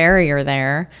that barrier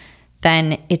there,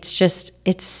 then it's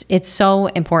so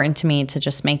important to me to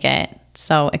just make it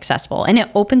so accessible. And it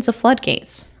opens the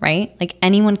floodgates, right? Like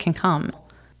anyone can come,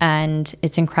 and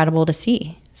it's incredible to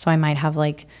see. So I might have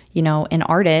an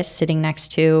artist sitting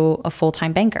next to a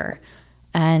full-time banker,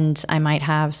 and I might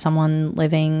have someone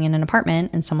living in an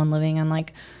apartment and someone living in an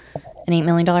 $8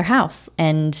 million house.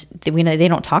 And they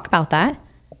don't talk about that,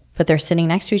 but they're sitting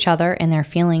next to each other and they're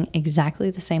feeling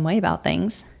exactly the same way about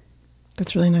things.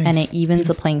 That's really nice. And it evens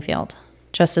the playing field,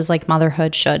 just as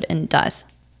motherhood should and does.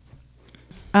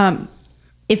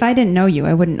 If I didn't know you,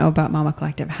 I wouldn't know about Mama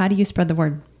Collective. How do you spread the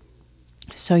word?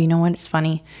 So you know what? It's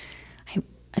funny.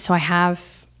 I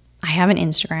have an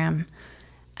Instagram,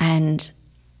 and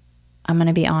I'm going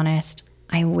to be honest.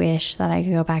 I wish that I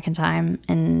could go back in time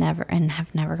and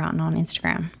have never gotten on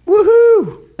Instagram.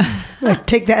 Woohoo!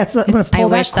 Take that. I'm going to pull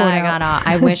that cord out.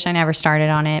 I wish I never started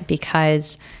on it,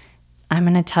 because I'm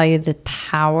going to tell you the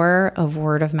power of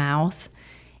word of mouth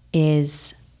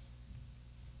is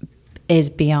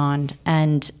beyond,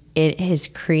 and it has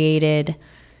created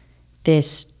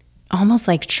this almost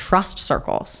like trust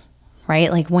circles,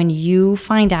 right? Like when you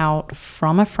find out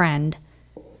from a friend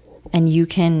and you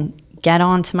can get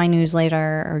onto my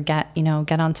newsletter or get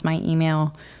onto my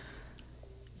email,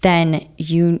 then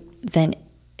it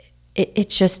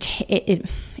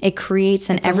creates,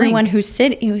 and everyone who's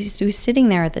sitting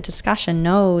there at the discussion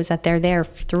knows that they're there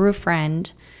through a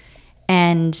friend,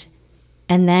 and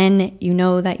then you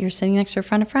know that you're sitting next to a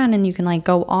friend, and you can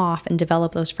go off and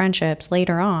develop those friendships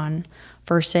later on,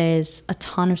 versus a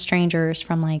ton of strangers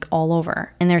from all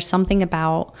over. And there's something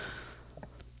about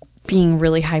being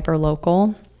really hyper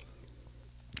local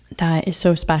that is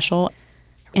so special.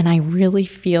 And I really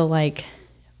feel like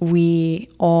we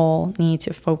all need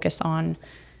to focus on,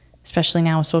 especially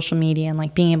now with social media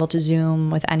and being able to Zoom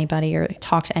with anybody or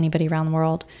talk to anybody around the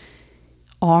world,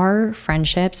 our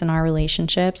friendships and our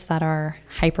relationships that are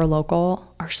hyper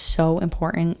local are so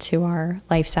important to our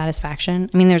life satisfaction.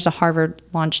 I mean, there's a Harvard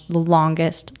the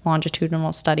longest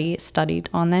longitudinal study studied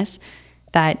on this,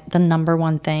 that the number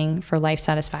one thing for life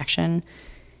satisfaction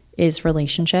is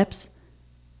relationships.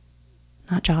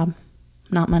 Not job,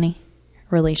 not money,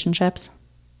 relationships.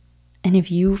 And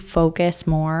if you focus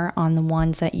more on the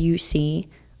ones that you see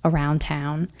around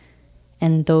town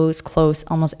and those close,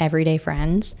 almost everyday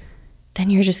friends, then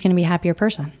you're just going to be a happier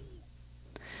person.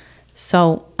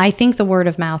 So I think the word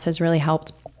of mouth has really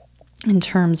helped in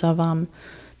terms of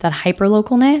that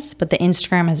hyper-localness, but the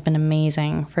Instagram has been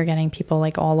amazing for getting people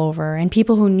all over, and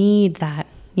people who need that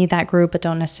group but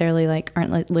don't necessarily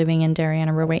aren't living in Darien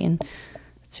or Rowayton,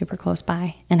 super close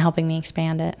by, and helping me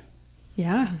expand it.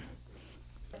 Yeah.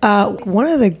 One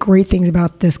of the great things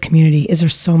about this community is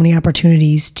there's so many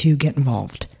opportunities to get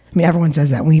involved. I mean, everyone says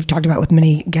that. We've talked about with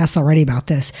many guests already about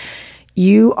this.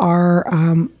 You are,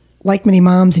 like many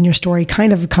moms in your story,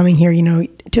 kind of coming here,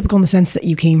 typical in the sense that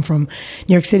you came from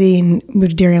New York City and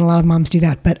moved to Darien. A lot of moms do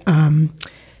that. But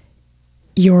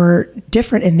you're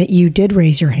different in that you did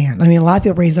raise your hand. I mean, a lot of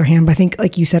people raise their hand, but I think,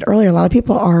 like you said earlier, a lot of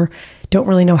people don't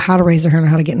really know how to raise their hand or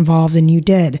how to get involved, and you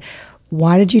did.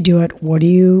 Why did you do it? What are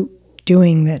you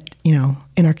doing that,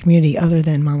 in our community other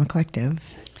than Mama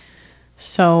Collective?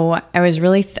 So I was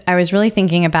really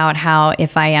thinking about how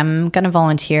if I am going to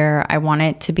volunteer, I want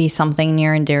it to be something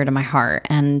near and dear to my heart,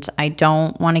 and I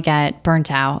don't want to get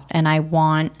burnt out, and I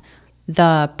want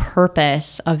the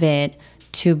purpose of it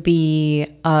to be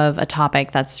of a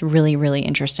topic that's really, really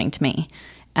interesting to me.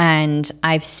 And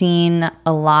I've seen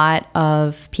a lot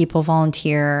of people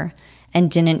volunteer and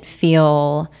didn't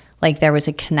feel like there was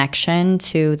a connection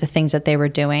to the things that they were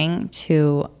doing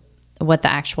to what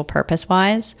the actual purpose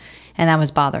was. And that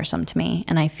was bothersome to me.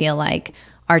 And I feel like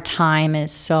our time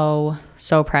is so,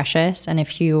 so precious. And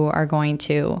if you are going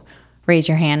to raise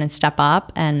your hand and step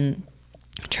up and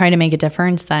try to make a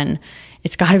difference, then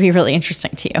it's got to be really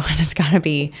interesting to you. And it's got to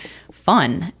be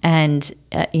fun and,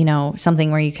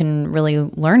 something where you can really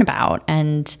learn about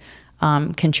and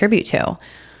contribute to.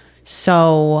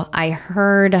 So I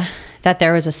heard that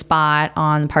there was a spot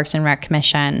on the Parks and Rec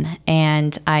Commission,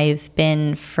 and I've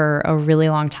been for a really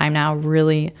long time now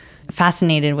really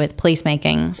fascinated with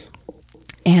placemaking,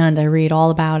 and I read all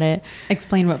about it.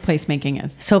 Explain what placemaking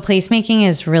is. So placemaking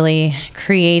is really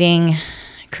creating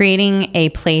a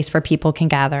place where people can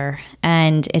gather,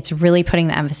 and it's really putting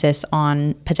the emphasis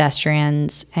on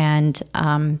pedestrians and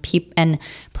and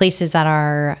places that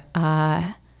are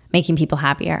making people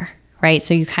happier, right?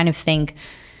 So you kind of think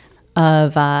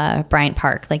of Bryant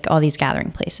Park, like all these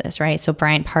gathering places, right? So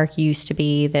Bryant Park used to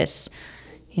be this,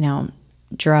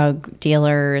 drug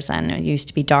dealers, and it used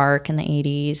to be dark in the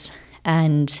 80s.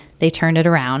 And they turned it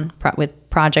around with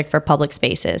Project for Public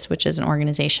Spaces, which is an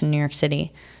organization in New York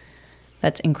City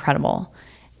that's incredible.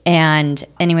 And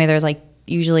anyway, there's like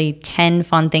usually 10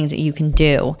 fun things that you can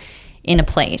do in a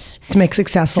place to make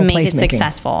successful to make it placemaking.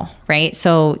 successful, right?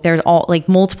 So there's all like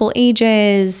multiple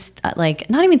ages, like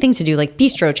not even things to do, like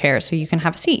bistro chairs so you can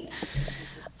have a seat.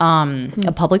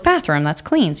 A public bathroom that's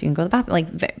clean so you can go to the bathroom,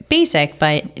 like basic,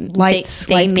 but lights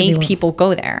make people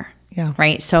go there. Yeah.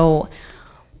 Right. So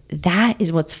that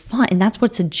is what's fun, and that's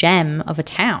what's a gem of a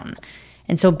town.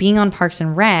 And so being on Parks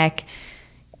and Rec,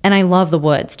 and I love the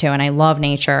woods too, and I love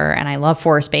nature, and I love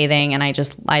forest bathing, and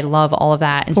I love all of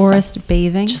that. And Forest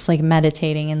bathing? just like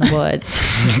meditating in the woods.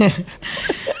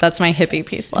 That's my hippie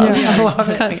peace love. Yeah, I love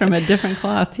it. Cut from a different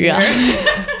cloth.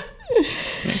 Yeah.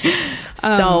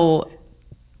 So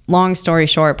long story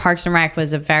short, Parks and Rec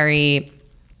was a very,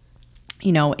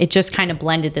 it just kind of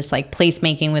blended this like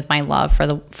placemaking with my love for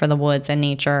the woods and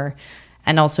nature,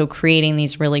 and also creating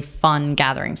these really fun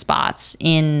gathering spots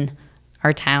in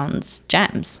our town's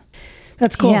gems.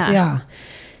 That's cool. Yeah.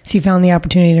 So you found the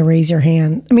opportunity to raise your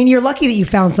hand. I mean, you're lucky that you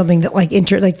found something that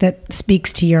that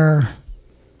speaks to your.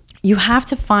 You have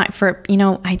to find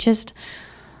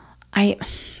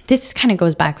this kind of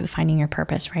goes back with finding your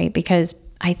purpose, right? Because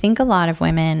I think a lot of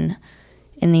women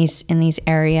in these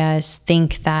areas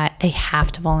think that they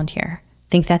have to volunteer.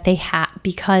 Think that they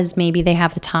because maybe they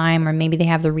have the time or maybe they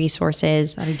have the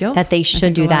resources that they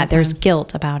should do that. There's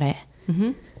guilt about it.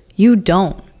 Mm-hmm. You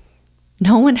don't.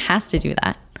 No one has to do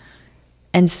that.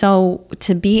 And so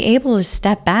to be able to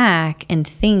step back and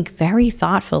think very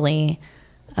thoughtfully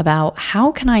about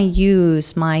how can I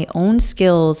use my own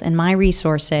skills and my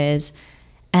resources,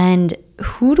 and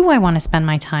who do I want to spend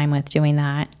my time with doing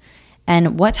that,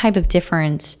 and what type of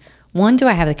difference, one, do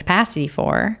I have the capacity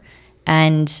for,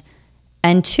 and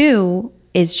two,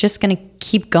 is just going to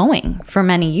keep going for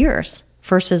many years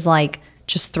versus like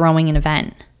just throwing an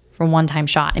event for one-time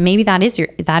shot. And maybe that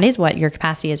is what your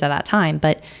capacity is at that time,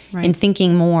 but in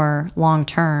thinking more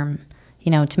long-term,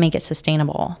 to make it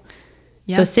sustainable.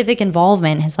 Yeah. So civic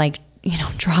involvement has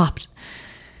dropped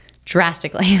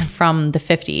drastically from the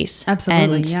 50s.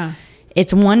 Absolutely. And yeah.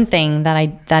 It's one thing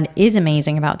that is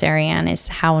amazing about Darien is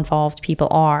how involved people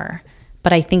are,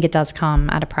 but I think it does come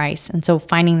at a price. And so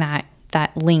finding that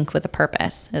link with a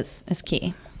purpose is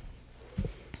key.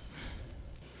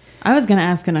 I was going to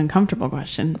ask an uncomfortable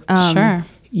question. Sure.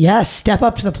 Yes, step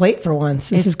up to the plate for once.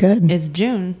 This is good. It's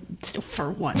June. For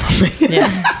once.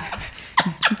 Yeah.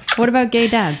 What about gay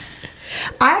dads?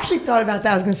 I actually thought about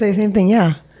that. I was going to say the same thing.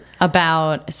 Yeah.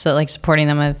 About supporting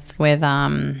them with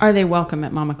Are they welcome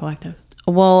at Mama Collective?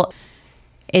 Well,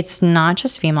 it's not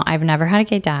just female. I've never had a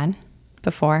gay dad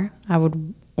before. I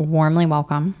would warmly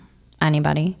welcome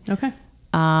anybody. Okay.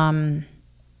 I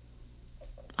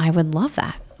would love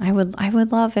that. I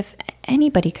would love if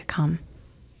anybody could come,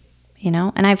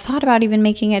 and I've thought about even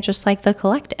making it just like the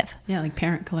collective. Yeah, like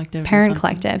parent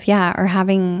collective. Yeah. Or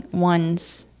having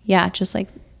ones. Yeah. Just like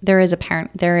there is the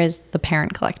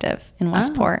parent collective in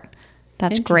Westport.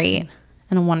 That's great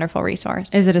and a wonderful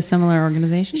resource. Is it a similar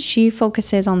organization? She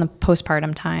focuses on the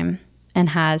postpartum time and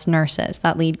has nurses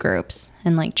that lead groups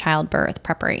and like childbirth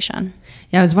preparation.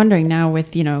 Yeah, I was wondering now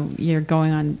with, you're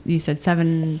going on, you said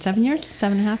 7 years,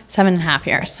 7.5? 7.5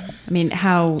 years. I mean,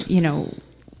 how,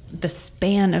 the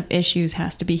span of issues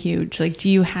has to be huge. Like, do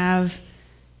you have,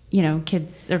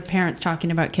 kids or parents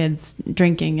talking about kids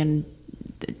drinking and,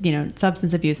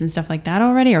 substance abuse and stuff like that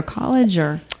already, or college,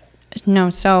 or? No,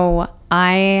 so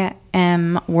I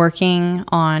am working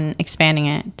on expanding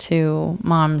it to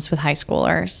moms with high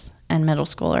schoolers and middle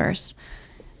schoolers.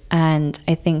 And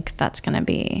I think that's going to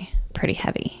be pretty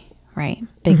heavy, right?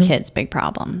 Big kids, big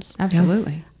problems.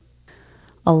 Absolutely.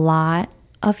 A lot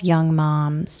of young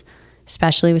moms,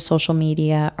 especially with social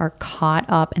media, are caught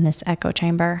up in this echo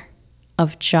chamber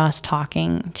of just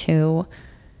talking to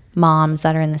moms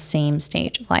that are in the same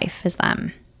stage of life as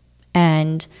them.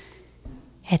 And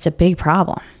it's a big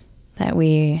problem that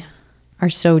we are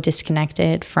so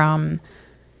disconnected from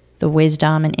the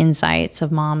wisdom and insights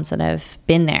of moms that have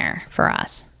been there for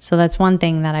us. So that's one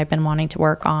thing that I've been wanting to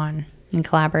work on and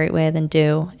collaborate with and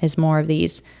do, is more of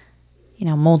these,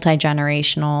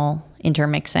 multi-generational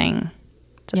intermixing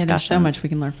discussions. Yeah, there's so much we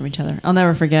can learn from each other. I'll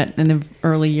never forget in the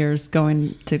early years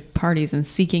going to parties and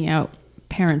seeking out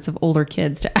parents of older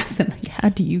kids to ask them, like, how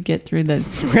do you get through the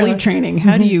sleep training?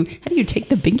 How do you take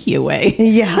the binky away?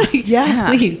 Yeah. Yeah.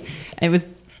 Please. It was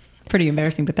pretty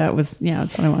embarrassing, but that's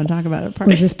what I want to talk about at a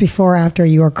party. Was this before or after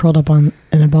you were curled up in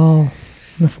a ball on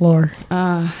the floor?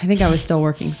 I think I was still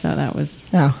working, so that was...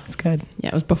 Oh, that's good. Yeah,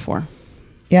 it was before.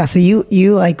 Yeah. So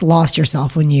you like lost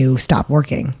yourself when you stopped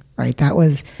working, right? That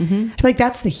was, I feel like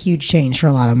that's the huge change for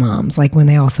a lot of moms. Like when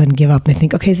they all of a sudden give up and they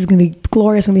think, okay, this is going to be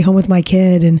glorious. I'm going to be home with my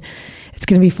kid and it's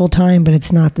going to be full time, but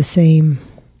it's not the same.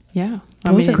 Yeah.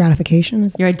 What was it?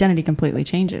 Gratification? Your identity completely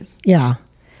changes. Yeah. I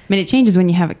mean, it changes when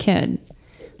you have a kid,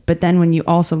 but then when you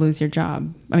also lose your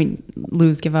job,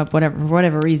 give up, whatever, for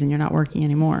whatever reason, you're not working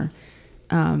anymore.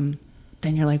 Then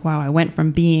you're like, wow, I went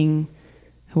from being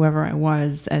whoever I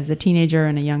was as a teenager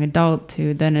and a young adult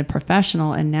to then a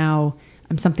professional. And now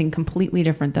I'm something completely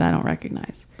different that I don't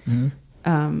recognize. And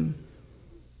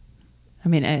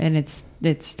it's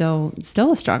still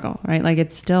a struggle, right? Like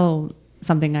it's still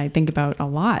something I think about a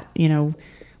lot,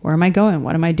 where am I going?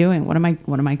 What am I doing? What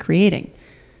am I creating?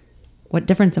 What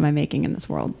difference am I making in this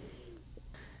world?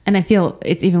 And I feel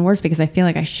it's even worse because I feel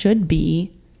like I should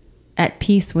be at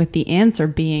peace with the answer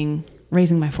being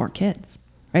raising my 4 kids,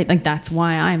 right? Like that's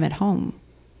why I'm at home.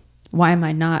 Why am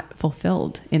I not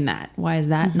fulfilled in that? Why is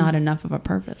that not enough of a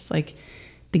purpose? Like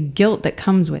the guilt that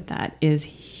comes with that is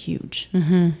huge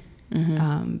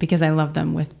because I love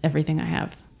them with everything I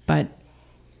have. But,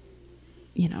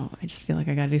 I just feel like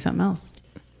I got to do something else.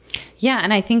 Yeah.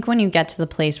 And I think when you get to the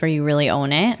place where you really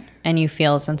own it and you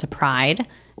feel a sense of pride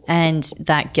and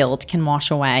that guilt can wash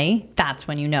away, that's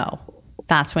when you know.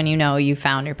 That's when you know you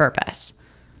found your purpose.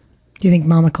 Do you think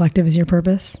Mama Collective is your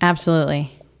purpose?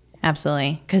 Absolutely.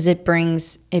 Absolutely. Because it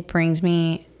brings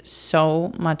me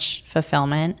so much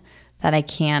fulfillment that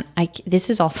this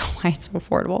is also why it's so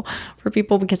affordable for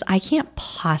people, because I can't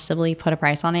possibly put a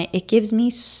price on it. It gives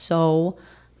me so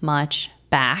much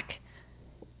back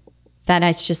that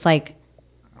it's just like,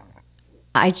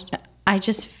 I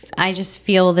just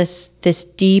feel this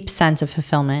deep sense of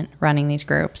fulfillment running these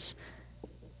groups.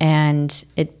 And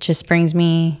it just brings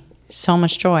me so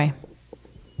much joy.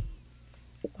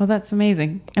 Well, that's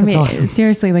amazing. That's awesome.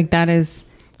 Seriously, like that's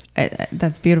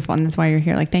beautiful. And that's why you're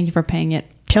here. Like, thank you for paying it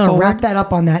Taylor, forward. wrap that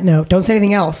up on that note. Don't say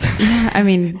anything else. Yeah,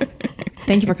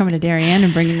 thank you for coming to Darien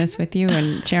and bringing this with you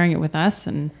and sharing it with us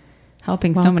and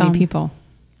helping so many people.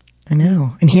 I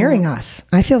know. And hearing us.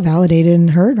 I feel validated and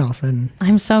heard all of a sudden.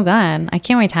 I'm so glad. I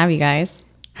can't wait to have you guys.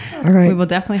 All right. We will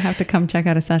definitely have to come check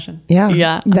out a session.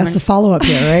 Yeah. That's the follow-up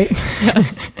here, right?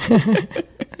 Yes.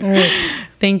 All right.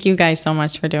 Thank you guys so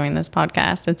much for doing this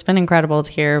podcast. It's been incredible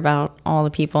to hear about all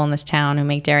the people in this town who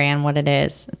make Darien what it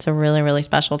is. It's a really, really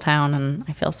special town, and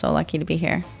I feel so lucky to be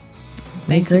here.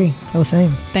 I agree. I feel the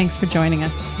same. Thanks for joining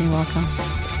us. You're welcome.